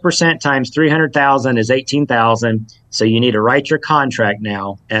 6% times 300,000 is 18,000. So you need to write your contract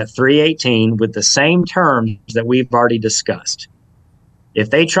now at 318 with the same terms that we've already discussed. If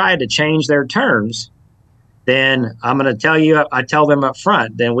they try to change their terms, then I'm going to tell you, I tell them up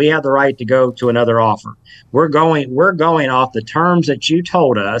front, then we have the right to go to another offer. We're going off the terms that you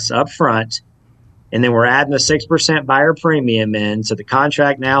told us up front. And then we're adding a 6% buyer premium in. So the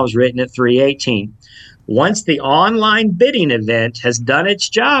contract now is written at 318. Once the online bidding event has done its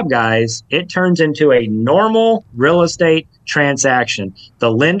job, guys, it turns into a normal real estate transaction.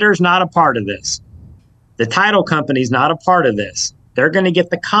 The lender's not a part of this. The title company's not a part of this. They're going to get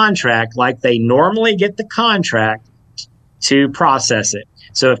the contract like they normally get the contract to process it.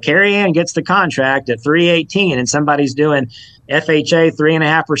 So if Carrie Ann gets the contract at 318 and somebody's doing FHA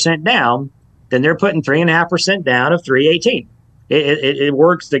 3.5% down, then they're putting 3.5% down of 318. It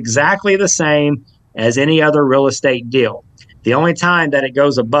works exactly the same as any other real estate deal. The only time that it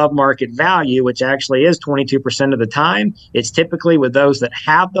goes above market value, which actually is 22% of the time, it's typically with those that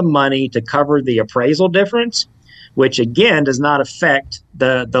have the money to cover the appraisal difference, which again does not affect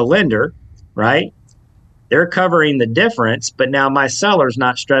the lender, right? They're covering the difference, but now my seller's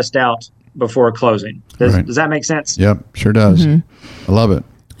not stressed out before closing. Does that make sense? Yep, sure does. I love it.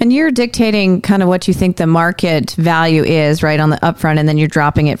 And you're dictating kind of what you think the market value is, right, on the upfront, and then you're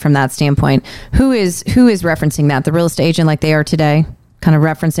dropping it from that standpoint. Who is referencing that? The real estate agent, like they are today, kind of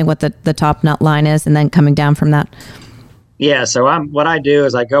referencing what the top nut line is, and then coming down from that. Yeah. So what I do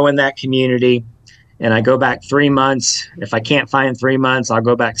is I go in that community, and I go back 3 months. If I can't find 3 months, I'll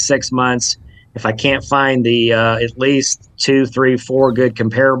go back 6 months. If I can't find the at least 2, 3, 4 good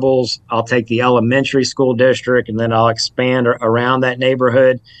comparables, I'll take the elementary school district and then I'll expand around that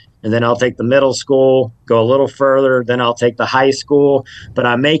neighborhood. and then I'll take the middle school, go a little further, then I'll take the high school. But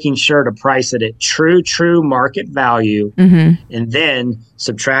I'm making sure to price it at true market value, and then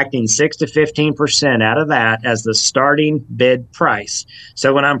subtracting 6 to 15% out of that as the starting bid price.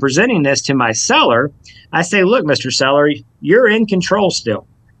 So when I'm presenting this to my seller, I say, look, Mr. Seller, you're in control still.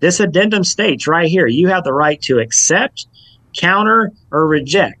 This addendum states right here, you have the right to accept, counter, or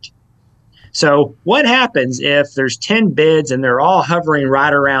reject. So what happens if there's 10 bids and they're all hovering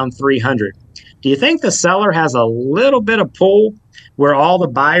right around 300? Do you think the seller has a little bit of pull where all the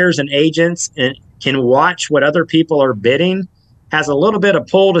buyers and agents can watch what other people are bidding? Has a little bit of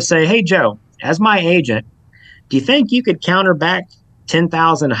pull to say, hey, Joe, as my agent, do you think you could counter back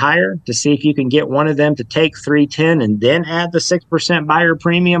 10,000 higher to see if you can get one of them to take 310 and then add the 6% buyer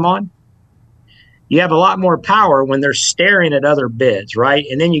premium on? You have a lot more power when they're staring at other bids, right?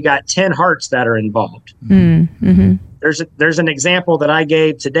 And then you got 10 hearts that are involved. Mm-hmm. There's an example that I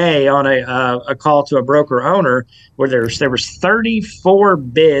gave today on a call to a broker owner where there was 34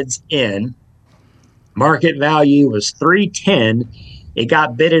 bids in. Market value was 310. It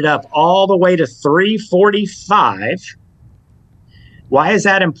got bidded up all the way to 345. Why is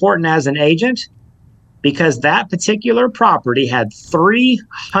that important as an agent? Because that particular property had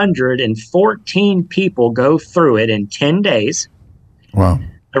 314 people go through it in 10 days. Wow.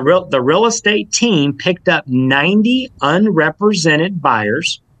 The real estate team picked up 90 unrepresented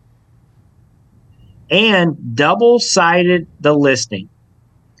buyers and double-sided the listing.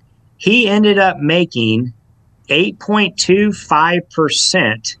 He ended up making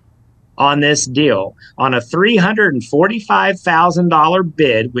 8.25% on this deal on a $345,000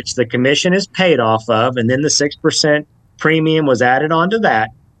 bid, which the commission is paid off of, and then the 6% premium was added onto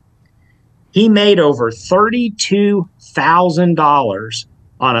that. He made over $32,000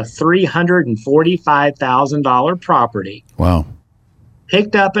 on a $345,000 property. Wow.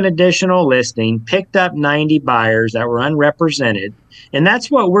 Picked up an additional listing, picked up 90 buyers that were unrepresented. And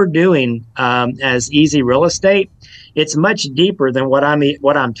that's what we're doing as Easy Real Estate. It's much deeper than what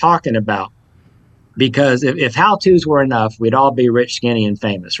I'm talking about. Because if how-tos were enough, we'd all be rich, skinny, and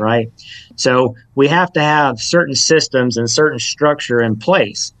famous, right? So we have to have certain systems and certain structure in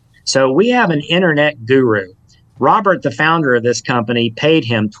place. So we have an internet guru. Robert, the founder of this company, paid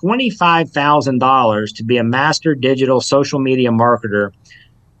him $25,000 to be a master digital social media marketer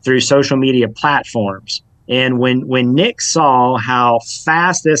through social media platforms. And when Nick saw how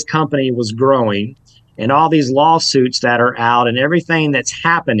fast this company was growing and all these lawsuits that are out and everything that's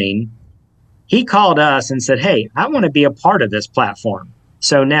happening, he called us and said, hey, I want to be a part of this platform.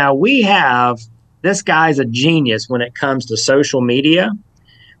 So now this guy's a genius when it comes to social media.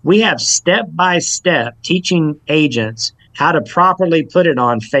 We have step-by-step teaching agents how to properly put it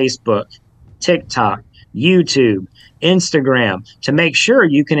on Facebook, TikTok, YouTube, Instagram to make sure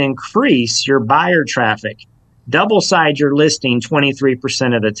you can increase your buyer traffic, double-side your listing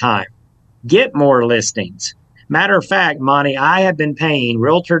 23% of the time, get more listings. Matter of fact, Monty, I have been paying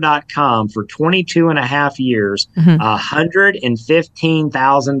Realtor.com for 22 and a half years,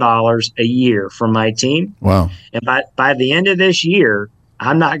 $115,000 a year for my team. Wow. And by the end of this year,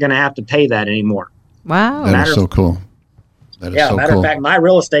 I'm not going to have to pay that anymore. Wow. That is so cool. Matter of fact, my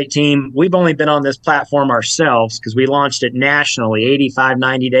real estate team, we've only been on this platform ourselves because we launched it nationally 85,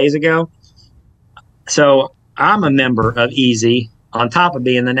 90 days ago. So I'm a member of Easy on top of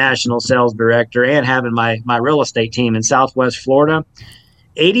being the national sales director and having my real estate team in Southwest Florida.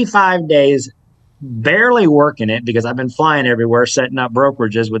 85 days, barely working it because I've been flying everywhere, setting up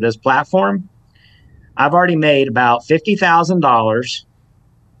brokerages with this platform. I've already made about $50,000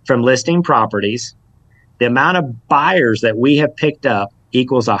 from listing properties. The amount of buyers that we have picked up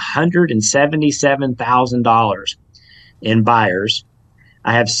equals $177,000 in buyers.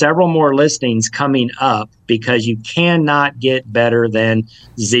 I have several more listings coming up because you cannot get better than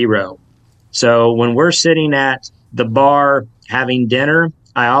zero. So when we're sitting at the bar having dinner,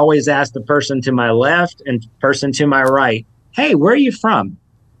 I always ask the person to my left and person to my right, hey, where are you from?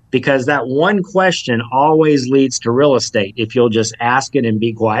 Because that one question always leads to real estate if you'll just ask it and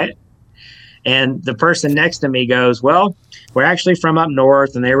be quiet. And the person next to me goes, well, we're actually from up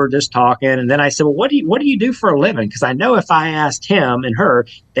north, and they were just talking. And then I said, well, what do you do for a living? Because I know if I asked him and her,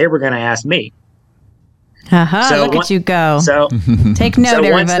 they were going to ask me. So look at you go. So take note,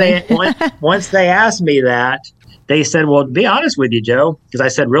 everybody. Once they asked me that, they said, well, to be honest with you, Joe, because I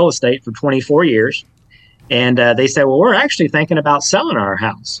said real estate for 24 years. And they said, well, we're actually thinking about selling our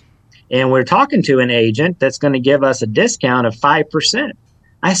house. And we're talking to an agent that's going to give us a discount of 5%.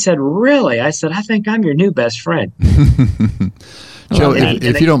 I said, really? I said, I think I'm your new best friend. Joe,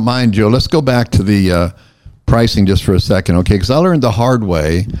 if you don't mind, Joe, let's go back to the pricing just for a second, okay? Because I learned the hard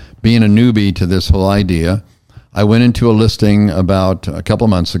way, being a newbie to this whole idea. I went into a listing about a couple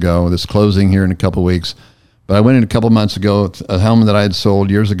months ago, this closing here in a couple weeks, but I went in a couple months ago, a home that I had sold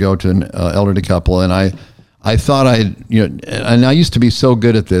years ago to an elderly couple, and I thought and I used to be so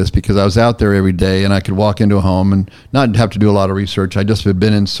good at this because I was out there every day and I could walk into a home and not have to do a lot of research. I just had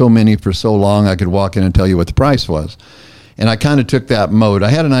been in so many for so long, I could walk in and tell you what the price was. And I kind of took that mode. I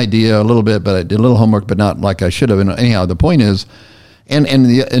had an idea a little bit, but I did a little homework, but not like I should have. And anyhow, the point is, and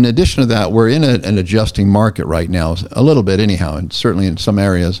in addition to that, we're in an adjusting market right now, a little bit anyhow, and certainly in some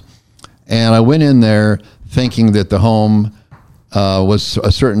areas. And I went in there thinking that the home was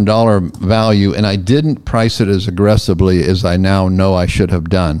a certain dollar value, and I didn't price it as aggressively as I now know I should have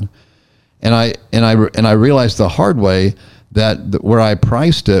done. And I realized the hard way that where I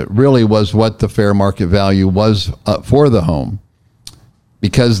priced it really was what the fair market value was for the home,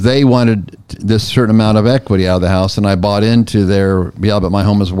 because they wanted this certain amount of equity out of the house, and I bought into their, but my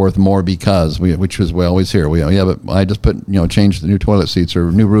home is worth more because, which was we always hear, but I just changed the new toilet seats or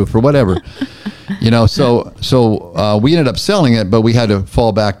new roof or whatever, so we ended up selling it, but we had to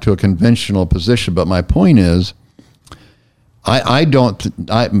fall back to a conventional position. But my point is, I'm going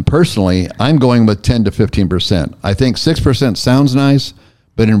with 10 to 15%. I think 6% sounds nice,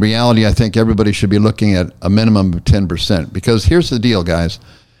 but in reality, I think everybody should be looking at a minimum of 10%, because here's the deal, guys.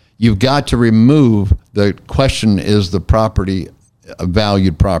 You've got to remove the question, is the property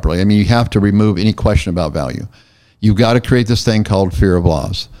valued properly? I mean, you have to remove any question about value. You've got to create this thing called fear of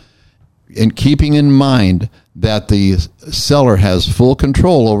loss. And keeping in mind that the seller has full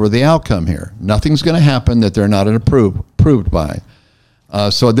control over the outcome here. Nothing's going to happen that they're not approved by.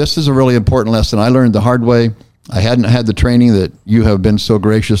 So this is a really important lesson. I learned the hard way. I hadn't had the training that you have been so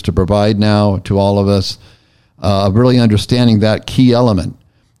gracious to provide now to all of us, really understanding that key element.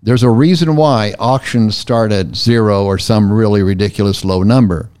 There's a reason why auctions start at zero or some really ridiculous low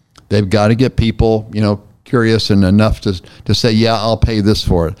number. They've got to get people, curious and enough to say, yeah, I'll pay this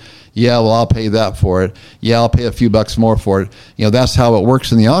for it. Yeah, well, I'll pay that for it. Yeah, I'll pay a few bucks more for it. That's how it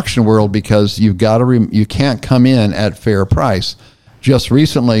works in the auction world, because you've got to you can't come in at fair price. Just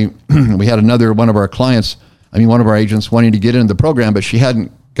recently, we had one of our agents wanting to get into the program, but she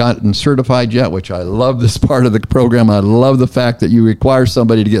hadn't gotten certified yet, which I love this part of the program. I love the fact that you require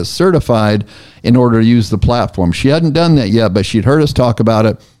somebody to get certified in order to use the platform. She hadn't done that yet, but she'd heard us talk about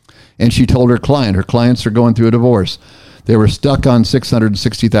it, and she told her clients are going through a divorce. They were stuck on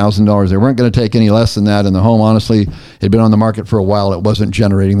 $660,000. They weren't going to take any less than that, and the home, honestly, had been on the market for a while. It wasn't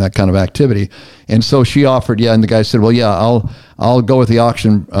generating that kind of activity. And so she offered, and the guy said, well, yeah, I'll go with the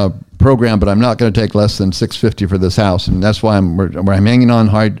auction program, but I'm not going to take less than $650 for this house. And that's why I'm hanging on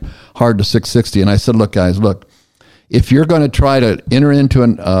hard to $660. And I said, look, guys, if you're going to try to enter into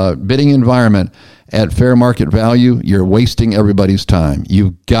a bidding environment at fair market value, you're wasting everybody's time.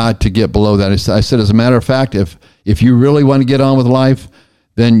 You've got to get below that. I said, as a matter of fact, if you really want to get on with life,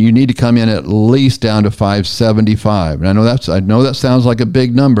 then you need to come in at least down to $575. And I know that sounds like a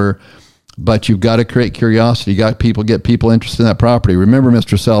big number, but you've got to create curiosity. You got to get people interested in that property. Remember,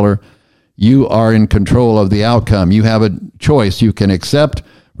 Mr. Seller, you are in control of the outcome. You have a choice. You can accept,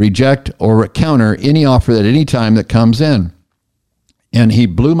 reject, or counter any offer at any time that comes in. And he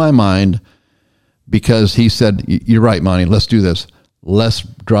blew my mind, because he said, you're right, Monty, let's do this. Let's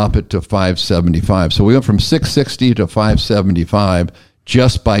drop it to $575. So we went from $660 to $575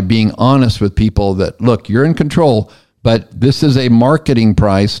 just by being honest with people that, look, you're in control, but this is a marketing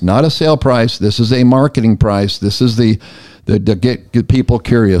price, not a sale price. This is a marketing price. This is the get people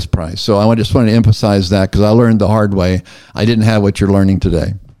curious price. So I just wanted to emphasize that, because I learned the hard way. I didn't have what you're learning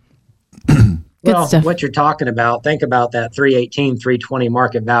today. Well, what you're talking about, think about that 318, 320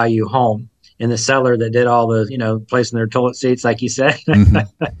 market value home, and the seller that did all the, placing their toilet seats, like you said,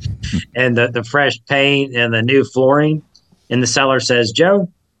 and the fresh paint and the new flooring. And the seller says, Joe,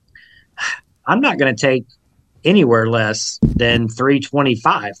 I'm not going to take anywhere less than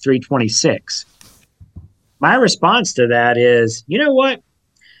 325, 326. My response to that is, you know what?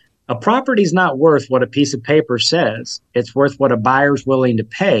 A property's not worth what a piece of paper says. It's worth what a buyer's willing to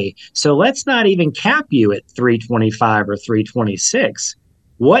pay. So let's not even cap you at 325 or 326.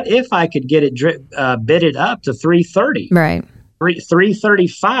 What if I could get it bidded up to 330? Right.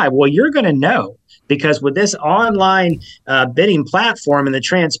 335. Well, you're going to know, because with this online bidding platform and the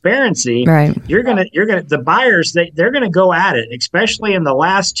transparency, right, the buyers, they're going to go at it, especially in the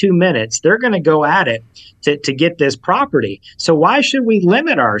last 2 minutes. They're going to go at it to get this property. So why should we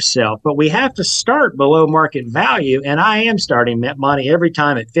limit ourselves? But we have to start below market value. And I am starting money every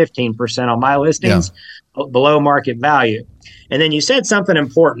time at 15% on my listings, below market value. And then you said something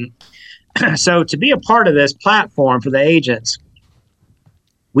important. So to be a part of this platform for the agents,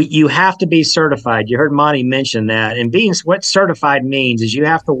 you have to be certified. You heard Monty mention that. And what certified means is you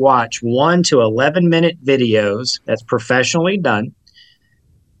have to watch 1 to 11-minute videos that's professionally done.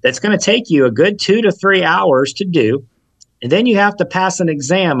 That's going to take you a good 2 to 3 hours to do. And then you have to pass an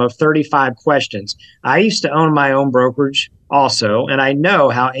exam of 35 questions. I used to own my own brokerage also, and I know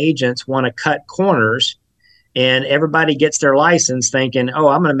how agents want to cut corners, and everybody gets their license thinking, oh,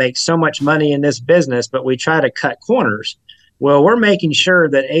 I'm going to make so much money in this business, but we try to cut corners. Well, we're making sure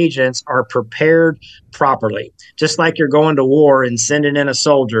that agents are prepared properly. Just like you're going to war and sending in a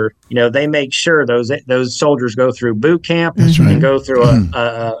soldier, they make sure those soldiers go through boot camp and go through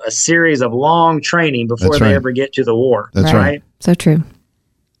a series of long training before they ever get to the war. That's right. So true.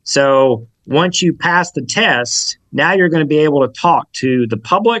 So once you pass the test, now you're going to be able to talk to the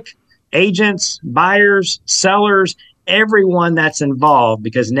public, agents, buyers, sellers, everyone that's involved,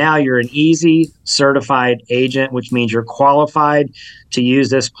 because now you're an easy certified agent, which means you're qualified to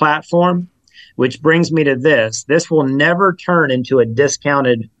use this platform, which brings me to this. This will never turn into a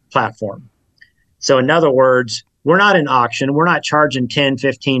discounted platform. So in other words, we're not an auction. We're not charging 10,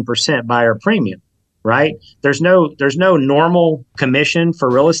 15% buyer premium, right? There's no normal commission for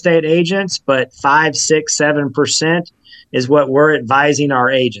real estate agents, but 5, 6, 7% is what we're advising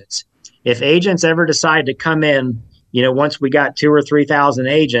our agents. If agents ever decide to come in, once we got 2,000 or 3,000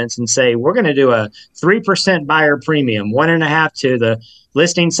 agents and say, we're going to do a 3% buyer premium, 1.5 to the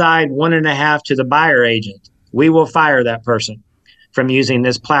listing side, 1.5 to the buyer agent, we will fire that person from using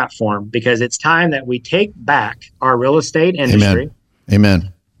this platform, because it's time that we take back our real estate industry.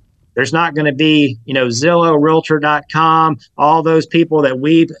 Amen. There's not going to be, Zillow, Realtor.com, all those people that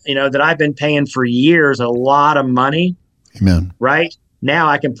that I've been paying for years a lot of money. Amen. Right? Now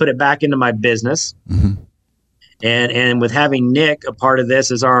I can put it back into my business. Mm-hmm. And with having Nick a part of this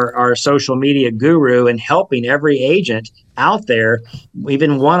as our social media guru and helping every agent out there,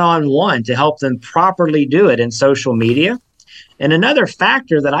 even one-on-one, to help them properly do it in social media. And another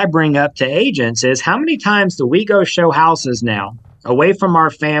factor that I bring up to agents is, how many times do we go show houses now, away from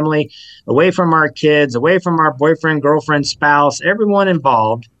our family, away from our kids, away from our boyfriend, girlfriend, spouse, everyone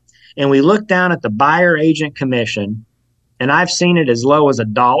involved, and we look down at the buyer agent commission, and I've seen it as low as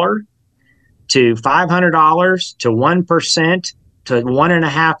 $1 to $500 to 1% to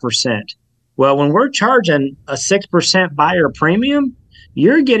 1.5%. Well, when we're charging a 6% buyer premium,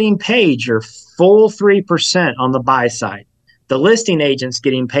 you're getting paid your full 3% on the buy side. The listing agent's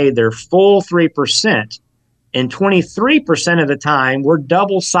getting paid their full 3%. And 23% of the time, we're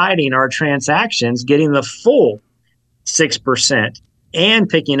double siding our transactions, getting the full 6%. And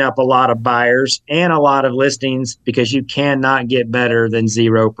picking up a lot of buyers and a lot of listings, because you cannot get better than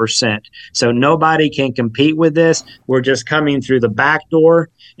 0%. So nobody can compete with this. We're just coming through the back door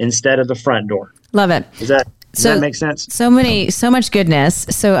instead of the front door. Love it. Does that make sense? So much goodness.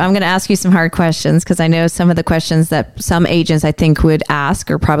 So I'm going to ask you some hard questions, because I know some of the questions that some agents I think would ask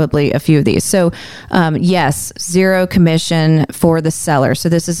are probably a few of these. So yes, 0 commission for the seller. So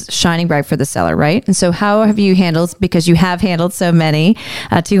this is shining bright for the seller, right? And so how have you handled, because you have handled so many,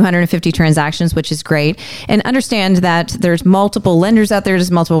 250 transactions, which is great. And understand that there's multiple lenders out there,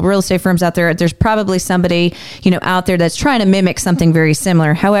 there's multiple real estate firms out there. There's probably somebody, out there that's trying to mimic something very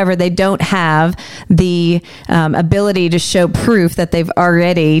similar. However, they don't have the ability to show proof that they've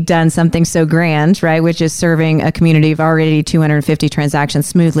already done something so grand, right? Which is serving a community of already 250 transactions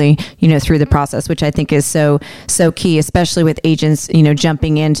smoothly, through the process, which I think is so key, especially with agents,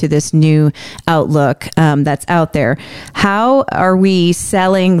 jumping into this new outlook that's out there. How are we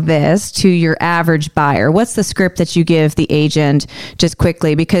selling this to your average buyer? What's the script that you give the agent, just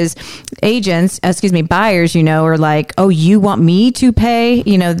quickly? Because buyers, are like, oh, you want me to pay,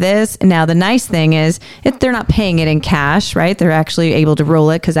 this? Now, the nice thing is, if they're not paying it in cash, right? They're actually able to roll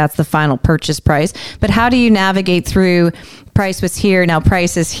it, because that's the final purchase price. But how do you navigate through price was here, now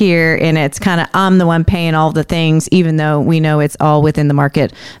price is here, and it's kind of, I'm the one paying all the things, even though we know it's all within the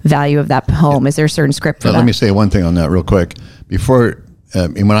market value of that home? Is there a certain script for that? Let me say one thing on that real quick. Before I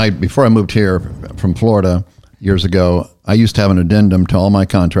moved here from Florida years ago, I used to have an addendum to all my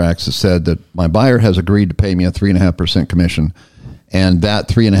contracts that said that my buyer has agreed to pay me a 3.5% commission, and that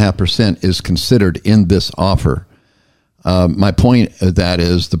 3.5% is considered in this offer. My point of that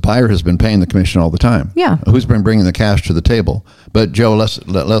is, the buyer has been paying the commission all the time. Yeah. Who's been bringing the cash to the table? But Joe, let's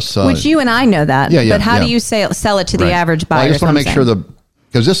which you and I know that. Yeah. But how do you sell it to the average buyer? Well, I just want to make sure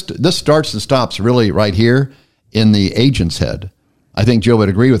because this starts and stops really right here in the agent's head. I think Joe would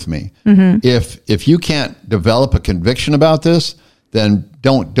agree with me. Mm-hmm. If you can't develop a conviction about this, then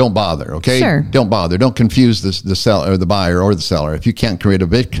don't bother. Okay, Sure. Don't bother. Don't confuse the seller or the buyer or the seller. If you can't create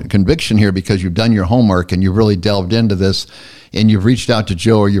a conviction here because you've done your homework and you've really delved into this, and you've reached out to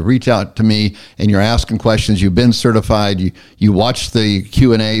Joe or you've reached out to me and you're asking questions, you've been certified, you watch the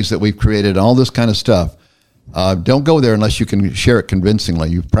Q&As that we've created, all this kind of stuff. Don't go there unless you can share it convincingly.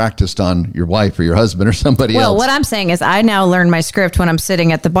 You've practiced on your wife or your husband or somebody else. Well, what I'm saying is I now learn my script when I'm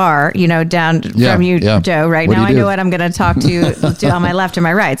sitting at the bar, down from you, Joe. Right now I know what I'm going to talk to you on my left or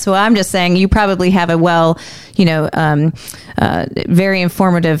my right. So I'm just saying you probably have a very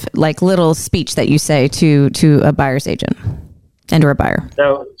informative, like little speech that you say to a buyer's agent and or a buyer.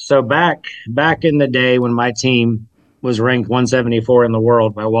 So back in the day when my team was ranked 174 in the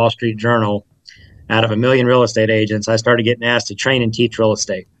world by Wall Street Journal, out of 1 million real estate agents, I started getting asked to train and teach real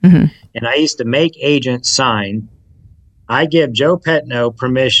estate. Mm-hmm. And I used to make agents sign, I give Joe Petno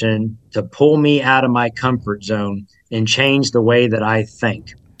permission to pull me out of my comfort zone and change the way that I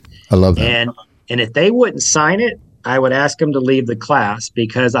think. I love that. And if they wouldn't sign it, I would ask them to leave the class,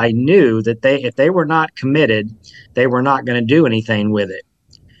 because I knew that if they were not committed, they were not going to do anything with it.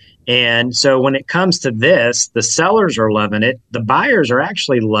 And so when it comes to this, the sellers are loving it. The buyers are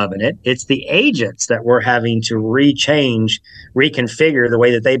actually loving it. It's the agents that we're having to reconfigure the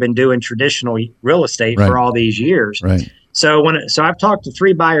way that they've been doing traditional real estate for all these years. Right. So I've talked to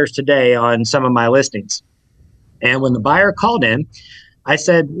 3 buyers today on some of my listings. And when the buyer called in, I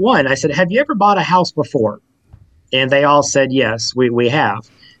said, have you ever bought a house before? And they all said, yes, we have.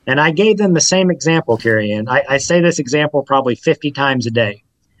 And I gave them the same example, Carrie Ann. I say this example probably 50 times a day.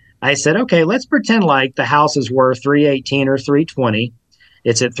 I said, okay, let's pretend like the house is worth $318 or $320.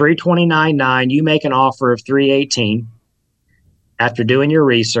 It's at $329.9. You make an offer of $318. After doing your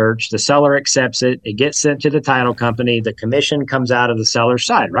research, the seller accepts it. It gets sent to the title company. The commission comes out of the seller's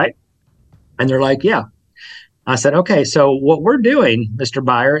side, right? And they're like, yeah. I said, okay, so what we're doing, Mr.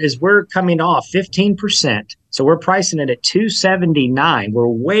 Buyer, is we're coming off 15%. So we're pricing it at $279. We're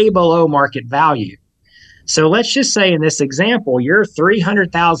way below market value. So let's just say in this example, your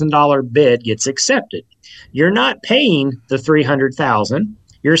 $300,000 bid gets accepted. You're not paying the $300,000.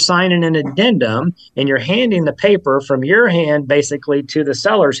 You're signing an addendum, and you're handing the paper from your hand basically to the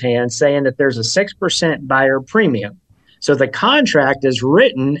seller's hand, saying that there's a 6% buyer premium. So the contract is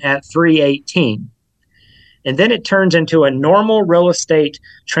written at $318. And then it turns into a normal real estate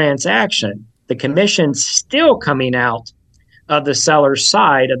transaction. The commission's still coming out of the seller's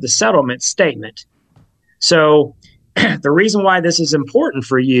side of the settlement statement. So the reason why this is important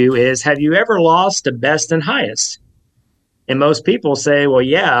for you is, have you ever lost to best and highest? And most people say, well,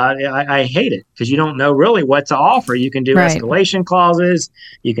 yeah, I hate it, because you don't know really what to offer. You can do escalation clauses.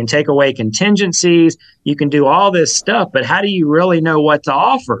 You can take away contingencies. You can do all this stuff. But how do you really know what to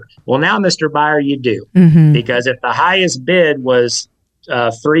offer? Well, now, Mr. Buyer, you do. Mm-hmm. Because if the highest bid was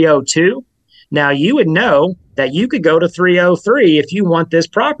 302, now you would know that you could go to 303 if you want this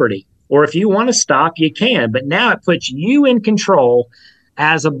property. Or if you want to stop, you can. But now it puts you in control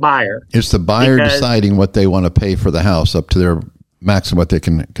as a buyer. It's the buyer deciding what they want to pay for the house up to their maximum, what they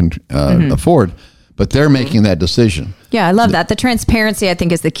can afford. But they're making that decision. Yeah, I love that. The transparency, I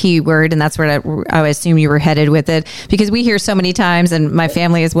think, is the key word. And that's where I assume you were headed with it. Because we hear so many times, and my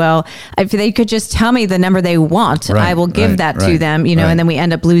family as well, if they could just tell me the number they want, I will give that to them, and then we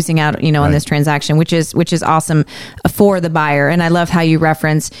end up losing out, on this transaction, which is awesome for the buyer. And I love how you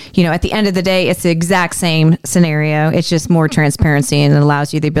reference, at the end of the day, it's the exact same scenario. It's just more transparency, and it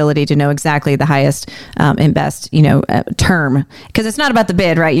allows you the ability to know exactly the highest and best, term. Because it's not about the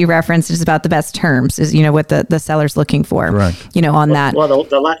bid, right? You referenced it's about the best terms, is, what the seller's looking for, on that. Well,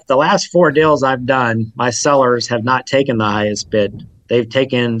 the last 4 deals I've done, my sellers have not taken the highest bid. They've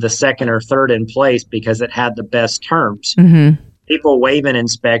taken the second or third in place because it had the best terms. Mm-hmm. People waiving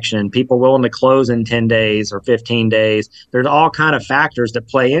inspection, people willing to close in 10 days or 15 days. There's all kind of factors that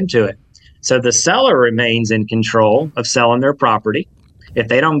play into it. So the seller remains in control of selling their property. If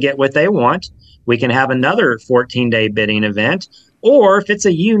they don't get what they want, we can have another 14-day bidding event. Or if it's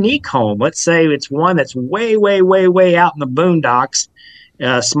a unique home, let's say it's one that's way, way, way, way out in the boondocks,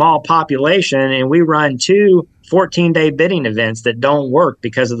 small population, and we run 2 14-day bidding events that don't work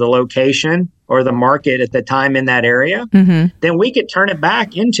because of the location or the market at the time in that area, then we could turn it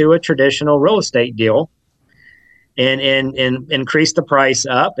back into a traditional real estate deal and increase the price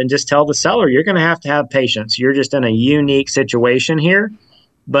up and just tell the seller, you're going to have patience. You're just in a unique situation here.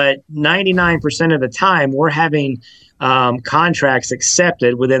 But 99% of the time, we're having contracts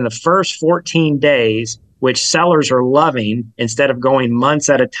accepted within the first 14 days, which sellers are loving. Instead of going months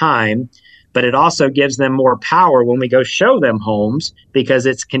at a time, but it also gives them more power when we go show them homes, because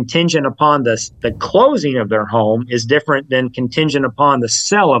it's contingent upon the closing of their home is different than contingent upon the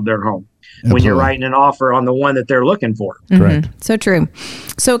sale of their home. Absolutely. When you're writing an offer on the one that they're looking for. Correct. So true.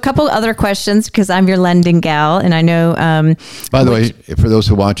 So a couple other questions, because I'm your lending gal, and I know. By the way, for those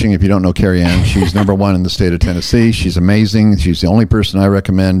who are watching, if you don't know Carrie Ann, she's number one in the state of Tennessee. She's amazing. She's the only person I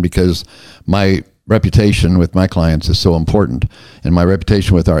recommend, because my reputation with my clients is so important, and my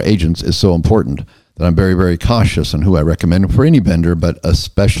reputation with our agents is so important, that I'm very, very cautious on who I recommend for any vendor, but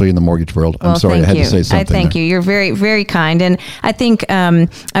especially in the mortgage world. I'm sorry, I had to say something. Thank you. You're very, very kind. And I think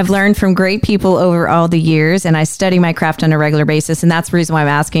I've learned from great people over all the years, and I study my craft on a regular basis. And that's the reason why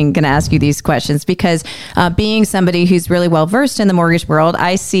I'm going to ask you these questions, because being somebody who's really well versed in the mortgage world,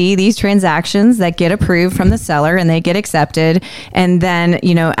 I see these transactions that get approved from the seller and they get accepted. And then,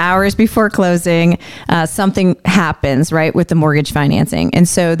 hours before closing, something happens, right, with the mortgage financing. And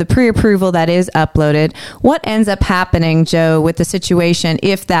so the pre-approval that is uploaded, what ends up happening, Joe, with the situation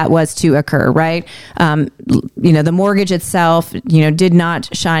if that was to occur, right? The mortgage itself, did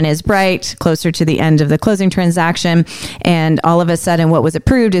not shine as bright closer to the end of the closing transaction. And all of a sudden what was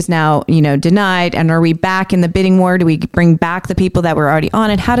approved is now, denied. And are we back in the bidding war? Do we bring back the people that were already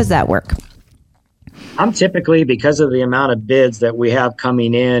on it? How does that work? I'm typically, because of the amount of bids that we have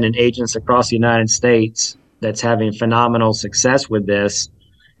coming in and agents across the United States that's having phenomenal success with this,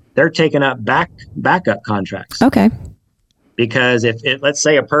 they're taking up backup contracts. Okay. Because if let's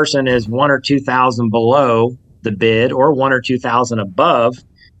say a person is 1,000 or 2,000 below the bid, or 1,000 or 2,000 above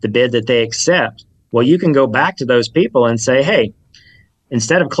the bid that they accept, well, you can go back to those people and say, hey,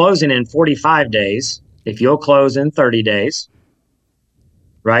 instead of closing in 45 days, if you'll close in 30 days,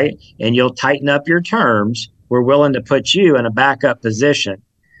 right, and you'll tighten up your terms, we're willing to put you in a backup position.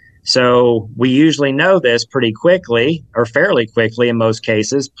 So we usually know this pretty quickly, or fairly quickly in most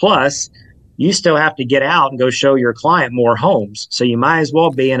cases. Plus, you still have to get out and go show your client more homes. So you might as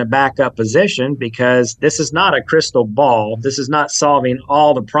well be in a backup position, because this is not a crystal ball. This is not solving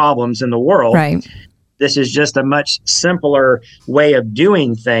all the problems in the world. Right. This is just a much simpler way of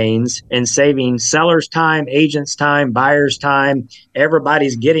doing things and saving sellers time, agents time, buyers time.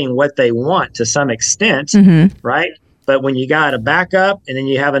 Everybody's getting what they want to some extent, right? But when you got a backup and then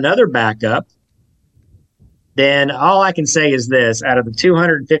you have another backup, then all I can say is this: out of the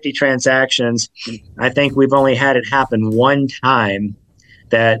 250 transactions, I think we've only had it happen one time,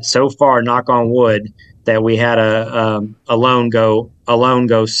 that so far, knock on wood, that we had a loan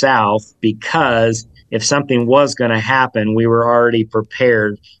go south, because if something was going to happen, we were already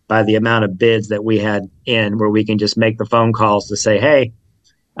prepared by the amount of bids that we had in, where we can just make the phone calls to say, hey,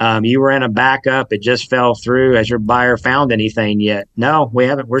 you were in a backup, it just fell through. Has your buyer found anything yet? No, we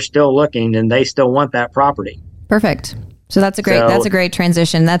haven't. We're still looking, and they still want that property. Perfect. So that's a great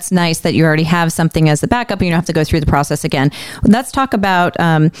transition. That's nice that you already have something as the backup, and you don't have to go through the process again. Let's talk about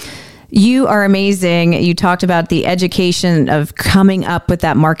you are amazing. You talked about the education of coming up with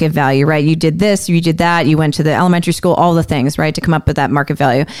that market value, right? You did this, you did that, you went to the elementary school, all the things, right, to come up with that market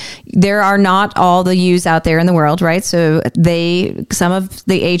value. There are not all the U's out there in the world, right? So some of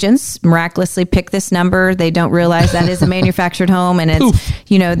the agents miraculously pick this number. They don't realize that is a manufactured home, and it's,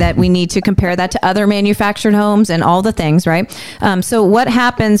 that we need to compare that to other manufactured homes and all the things, right? So what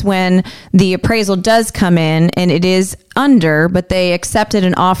happens when the appraisal does come in and it is under, but they accepted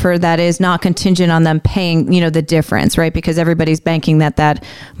an offer that is not contingent on them paying, the difference, right? Because everybody's banking that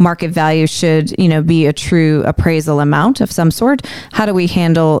market value should, be a true appraisal amount of some sort. How do we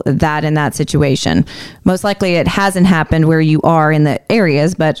handle that in that situation? Most likely it hasn't happened where you are in the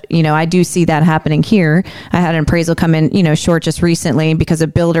areas, but, I do see that happening here. I had an appraisal come in, short just recently, because a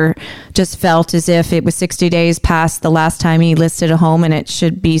builder just felt as if it was 60 days past the last time he listed a home, and it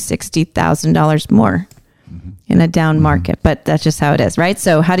should be $60,000 more. In a down market, but that's just how it is, right?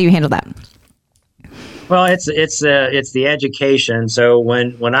 So how do you handle that? Well, it's the education. So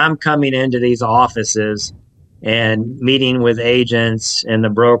when I'm coming into these offices and meeting with agents and the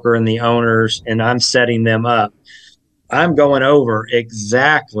broker and the owners, and I'm setting them up, I'm going over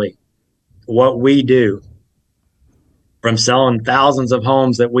exactly what we do, from selling thousands of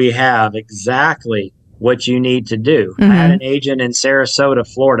homes that we have, exactly what you need to do. I had an agent in Sarasota,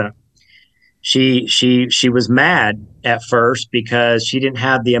 Florida. She was mad at first because she didn't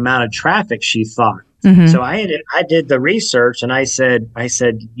have the amount of traffic she thought. So I did the research, and I said,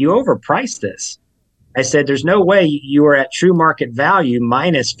 you overpriced this. I said, there's no way you were at true market value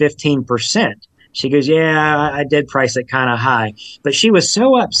minus 15%. She goes, yeah, I did price it kind of high. But she was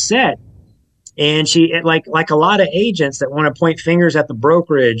so upset And she, like a lot of agents that want to point fingers at the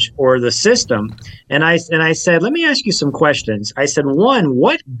brokerage or the system. And I said, let me ask you some questions. I said, one,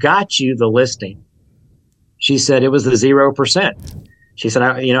 what got you the listing? She said, it was the 0%. She said,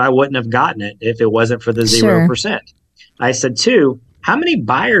 I wouldn't have gotten it if it wasn't for the 0%. I said, two, how many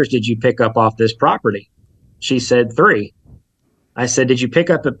buyers did you pick up off this property? She said, 3. I said, did you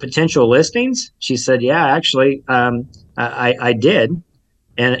pick up the potential listings? She said, yeah, actually, I did.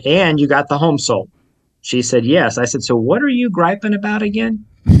 And you got the home sold. She said, yes. I said, so what are you griping about again?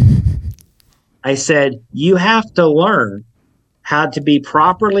 I said, you have to learn how to be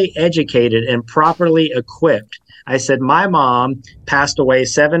properly educated and properly equipped. I said, my mom passed away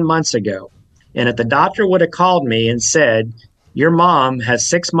 7 months ago. And if the doctor would have called me and said, your mom has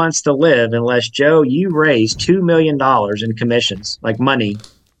 6 months to live unless, Joe, you raise $2 million in commissions, like money,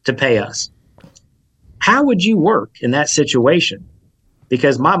 to pay us. How would you work in that situation?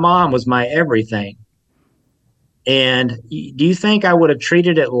 Because my mom was my everything. And do you think I would have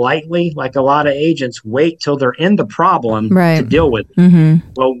treated it lightly? Like a lot of agents wait till they're in the problem to deal with it.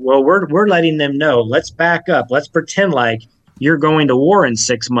 Mm-hmm. Well, we're letting them know, let's back up. Let's pretend like you're going to war in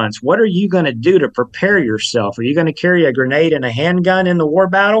 6 months. What are you going to do to prepare yourself? Are you going to carry a grenade and a handgun in the war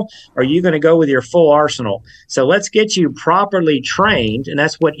battle? Or are you going to go with your full arsenal? So let's get you properly trained. And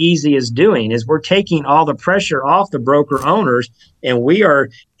that's what Easy is doing, is we're taking all the pressure off the broker owners, and we are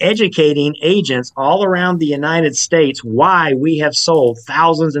educating agents all around the United States why we have sold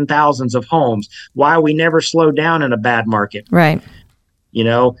thousands and thousands of homes, why we never slow down in a bad market. Right.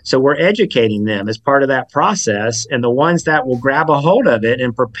 So we're educating them as part of that process. And the ones that will grab a hold of it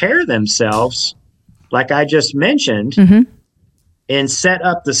and prepare themselves, like I just mentioned, and set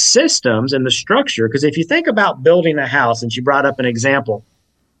up the systems and the structure. Because if you think about building a house, and she brought up an example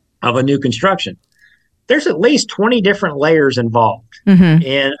of a new construction, there's at least 20 different layers involved.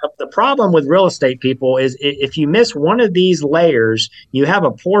 And the problem with real estate people is if you miss one of these layers, you have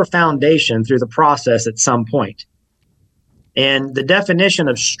a poor foundation through the process at some point. And the definition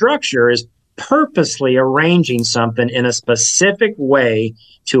of structure is purposely arranging something in a specific way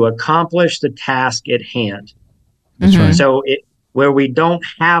to accomplish the task at hand. That's right. So where we don't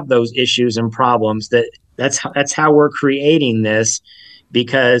have those issues and problems, that's how we're creating this,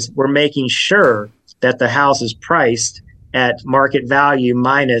 because we're making sure that the house is priced at market value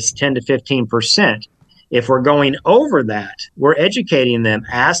minus 10 to 15%. If we're going over that, we're educating them.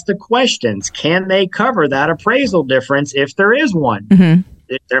 Ask the questions. Can they cover that appraisal difference if there is one?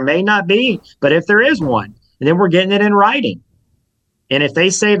 There may not be, but if there is one, and then we're getting it in writing. And if they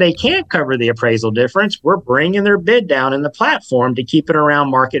say they can't cover the appraisal difference, we're bringing their bid down in the platform to keep it around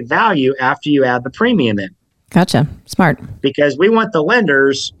market value after you add the premium in. Gotcha. Smart. Because we want the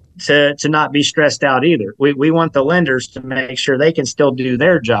lenders to not be stressed out either. We want the lenders to make sure they can still do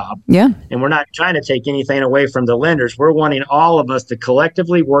their job. Yeah. And we're not trying to take anything away from the lenders. We're wanting all of us to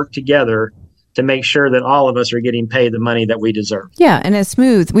collectively work together to make sure that all of us are getting paid the money that we deserve. Yeah, and it's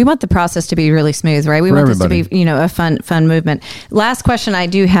smooth. We want the process to be really smooth, right? We want everybody. This to be, a fun movement. Last question I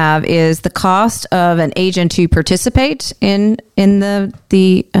do have is the cost of an agent to participate in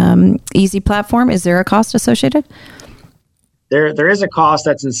the Easy platform. Is there a cost associated? There is a cost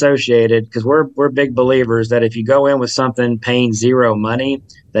that's associated, because we're big believers that if you go in with something paying zero money,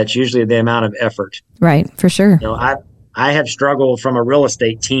 that's usually the amount of effort. Right, for sure. I have struggled from a real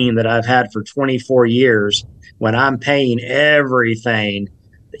estate team that I've had for 24 years when I'm paying everything.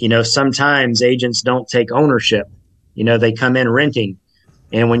 Sometimes agents don't take ownership. They come in renting.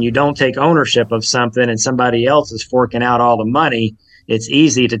 And when you don't take ownership of something and somebody else is forking out all the money, it's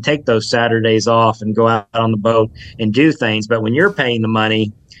easy to take those Saturdays off and go out on the boat and do things. But when you're paying the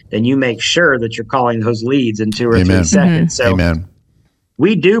money, then you make sure that you're calling those leads in 2 or 3 seconds. So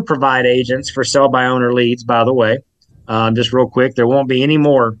we do provide agents for sell by owner leads, by the way. Just real quick, there won't be any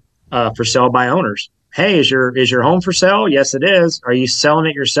more for sell by owners. Hey, is your home for sale? Yes, it is. Are you selling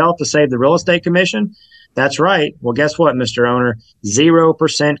it yourself to save the real estate commission? That's right. Well, guess what, Mr. Owner?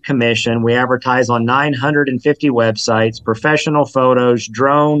 0% commission. We advertise on 950 websites, professional photos,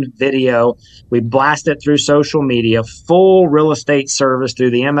 drone, video. We blast it through social media, full real estate service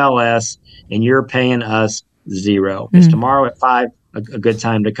through the MLS, and you're paying us 0. Is tomorrow at 5 a good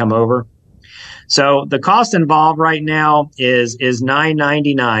time to come over? So the cost involved right now is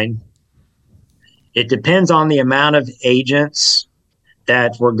 $9.99. It depends on the amount of agents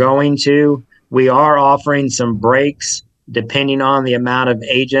that we're going to. We are offering some breaks depending on the amount of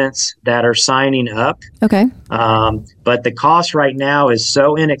agents that are signing up. Okay. But the cost right now is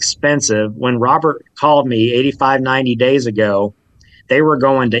so inexpensive. When Robert called me 85, 90 days ago, they were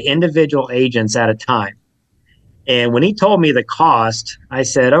going to individual agents at a time. And when he told me the cost, I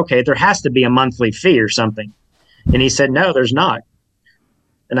said, okay, there has to be a monthly fee or something. And he said, no, there's not.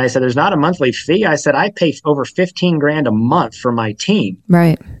 And I said, there's not a monthly fee. I said, I pay over $15,000 a month for my team.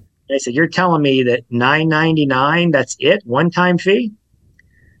 Right. They said, you're telling me that $9.99, that's it, one-time fee?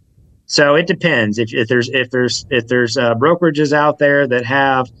 So it depends. If there's brokerages out there that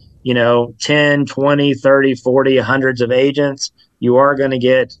have, 10, 20, 30, 40, hundreds of agents, you are going to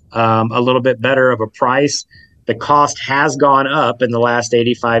get a little bit better of a price. The cost has gone up in the last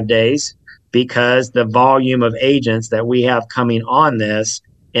 85 days because the volume of agents that we have coming on this.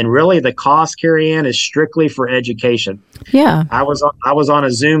 And really, the cost, Carrie-Ann, is strictly for education. Yeah. I was on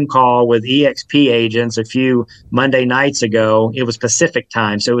a Zoom call with EXP agents a few Monday nights ago. It was Pacific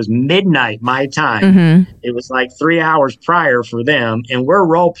time, so it was midnight my time. Mm-hmm. It was like 3 hours prior for them, and we're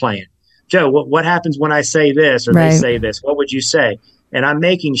role playing. Joe, what happens when I say this or they say this? What would you say? And I'm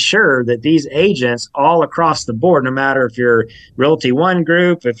making sure that these agents all across the board, no matter if you're Realty One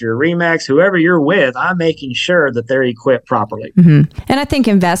Group, if you're Remax, whoever you're with, I'm making sure that they're equipped properly. Mm-hmm. And I think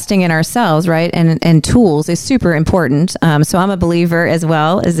investing in ourselves, right, and tools is super important. So I'm a believer as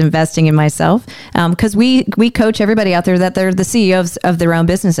well as investing in myself because we coach everybody out there that they're the CEOs of their own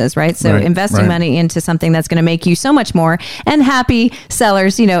businesses, right? So investing money into something that's going to make you so much more and happy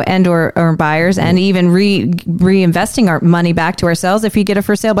sellers, and or buyers, and even reinvesting our money back to ourselves if you get a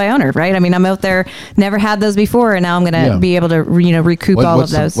for sale by owner, right? I mean, I'm out there, never had those before, and now I'm going to be able to, recoup all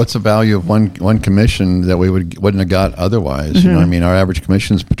of those. What's the value of one commission that we wouldn't have got otherwise? Mm-hmm. Our average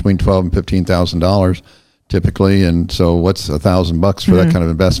commission is between $12,000 and $15,000 typically, and so what's $1,000 for that kind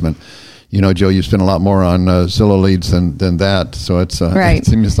of investment? Joe, you spend a lot more on Zillow leads than that, so it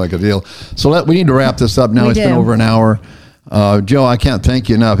seems like a deal. So we need to wrap this up now. It's been over an hour. Joe, I can't thank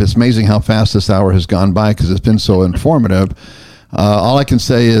you enough. It's amazing how fast this hour has gone by because it's been so informative. All I can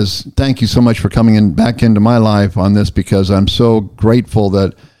say is thank you so much for coming back into my life on this because I'm so grateful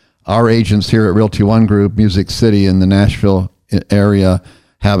that our agents here at Realty One Group, Music City in the Nashville area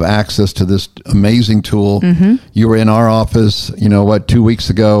have access to this amazing tool. Mm-hmm. You were in our office, 2 weeks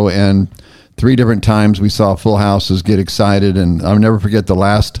ago, and 3 different times we saw full houses get excited. And I'll never forget the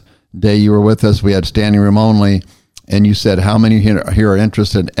last day you were with us. We had standing room only, and you said, how many here are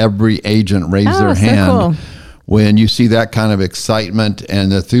interested? Every agent raised their hand. Cool. When you see that kind of excitement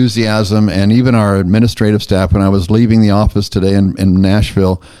and enthusiasm, and even our administrative staff, when I was leaving the office today in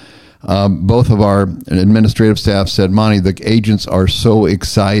Nashville, both of our administrative staff said, Monty, the agents are so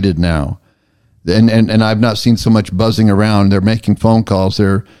excited now. And I've not seen so much buzzing around. They're making phone calls.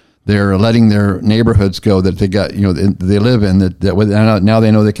 They're letting their neighborhoods go that they got, they live in, that now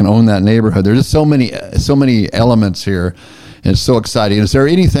they know they can own that neighborhood. There's just so many elements here. And it's so exciting. Is there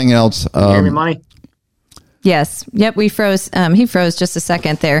anything else? Can you hear me, Monty? Yes. Yep. We froze. He froze just a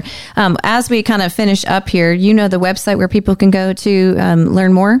second there. As we kind of finish up here, the website where people can go to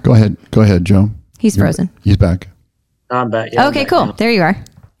learn more? Go ahead, Joe. He's frozen. He's back. I'm back. Yeah, okay, cool. Now. There you are.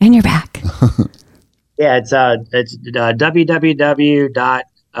 And you're back. Yeah, it's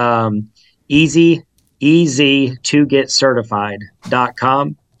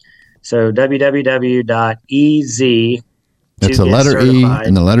www.easy2getcertified.com. So www.easy. It's a letter E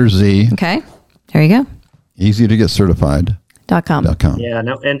and the letter Z. Okay. There you go. Easy to get certified.com. Yeah,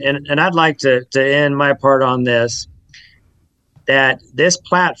 no, and I'd like to end my part on this, that this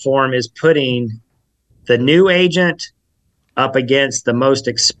platform is putting the new agent up against the most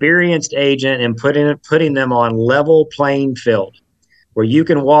experienced agent and putting them on level playing field where you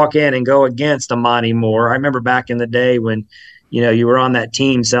can walk in and go against a Monty Moore. I remember back in the day when, you were on that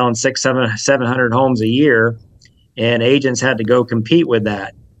team selling 700 homes a year and agents had to go compete with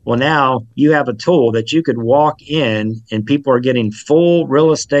that. Well, now you have a tool that you could walk in and people are getting full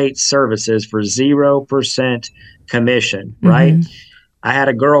real estate services for 0% commission, right? Mm-hmm. I had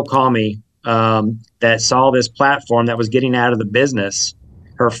a girl call me that saw this platform that was getting out of the business.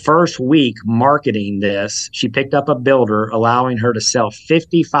 Her first week marketing this, she picked up a builder allowing her to sell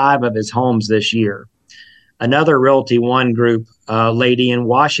 55 of his homes this year. Another Realty One Group lady in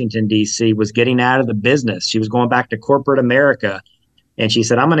Washington, D.C. was getting out of the business. She was going back to corporate America. And she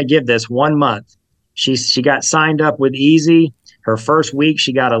said, I'm going to give this 1 month. She got signed up with Easy. Her first week,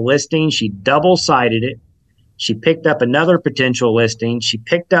 she got a listing. She double-sided it. She picked up another potential listing. She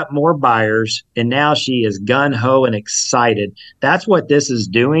picked up more buyers, and now she is gun-ho and excited. That's what this is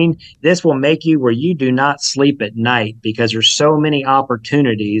doing. This will make you where you do not sleep at night because there's so many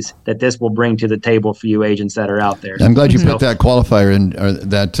opportunities that this will bring to the table for you agents that are out there. I'm glad you put that qualifier in,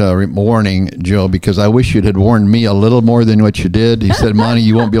 that warning, Joe, because I wish you had warned me a little more than what you did. He said, Monty,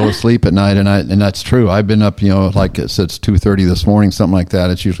 you won't be able to sleep at night, and that's true. I've been up, like it's 2:30 this morning, something like that.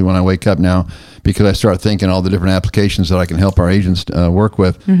 It's usually when I wake up now because I start thinking all the different applications that I can help our agents work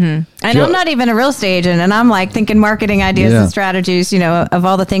with. I know I'm not even a real estate agent, and I'm like thinking marketing ideas and strategies, of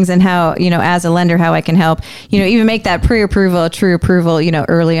all the things and how, as a lender, how I can help, even make that pre-approval a true approval,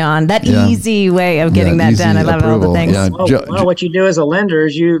 early on. That easy way of getting that done. I love all the things. Yeah. Well, what you do as a lender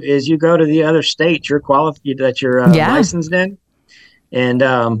is you go to the other state that you're licensed in, and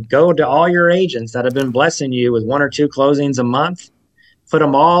go to all your agents that have been blessing you with 1 or 2 closings a month. Put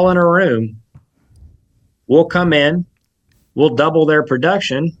them all in a room. We'll come in. We'll double their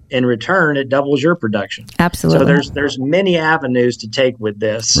production. In return, it doubles your production. Absolutely. So there's many avenues to take with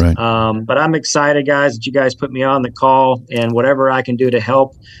this. Right. But I'm excited, guys, that you guys put me on the call, and whatever I can do to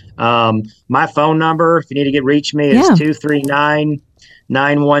help. My phone number, if you need to reach me, is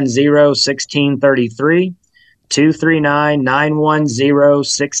 239-910-1633.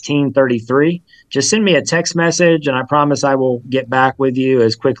 239-910-1633. Just send me a text message, and I promise I will get back with you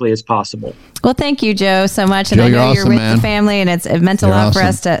as quickly as possible. Well, thank you, Joe, so much. Joe, and I know you're you're awesome, with man. the family, and it meant a lot for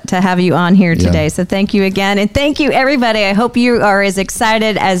us to have you on here today. So thank you again. And thank you, everybody. I hope you are as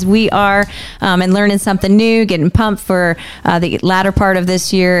excited as we are and learning something new, getting pumped for the latter part of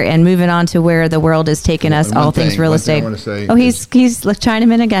this year and moving on to where the world is taking us, all things real estate. He's chiming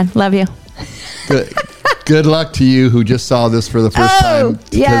him in again. Love you. Good luck to you who just saw this for the first time.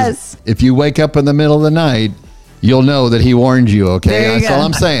 Yes. If you wake up in the middle of the night, you'll know that he warned you, okay? That's all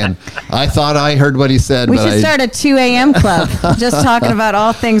I'm saying. I thought I heard what he said. We should start a 2 a.m. club just talking about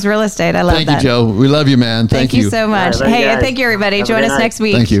all things real estate. I love that. Thank you, Joe. We love you, man. Thank you so much. Right, and thank you, everybody. Join us next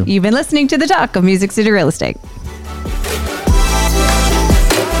week. Thank you. You've been listening to The Talk of Music City Real Estate.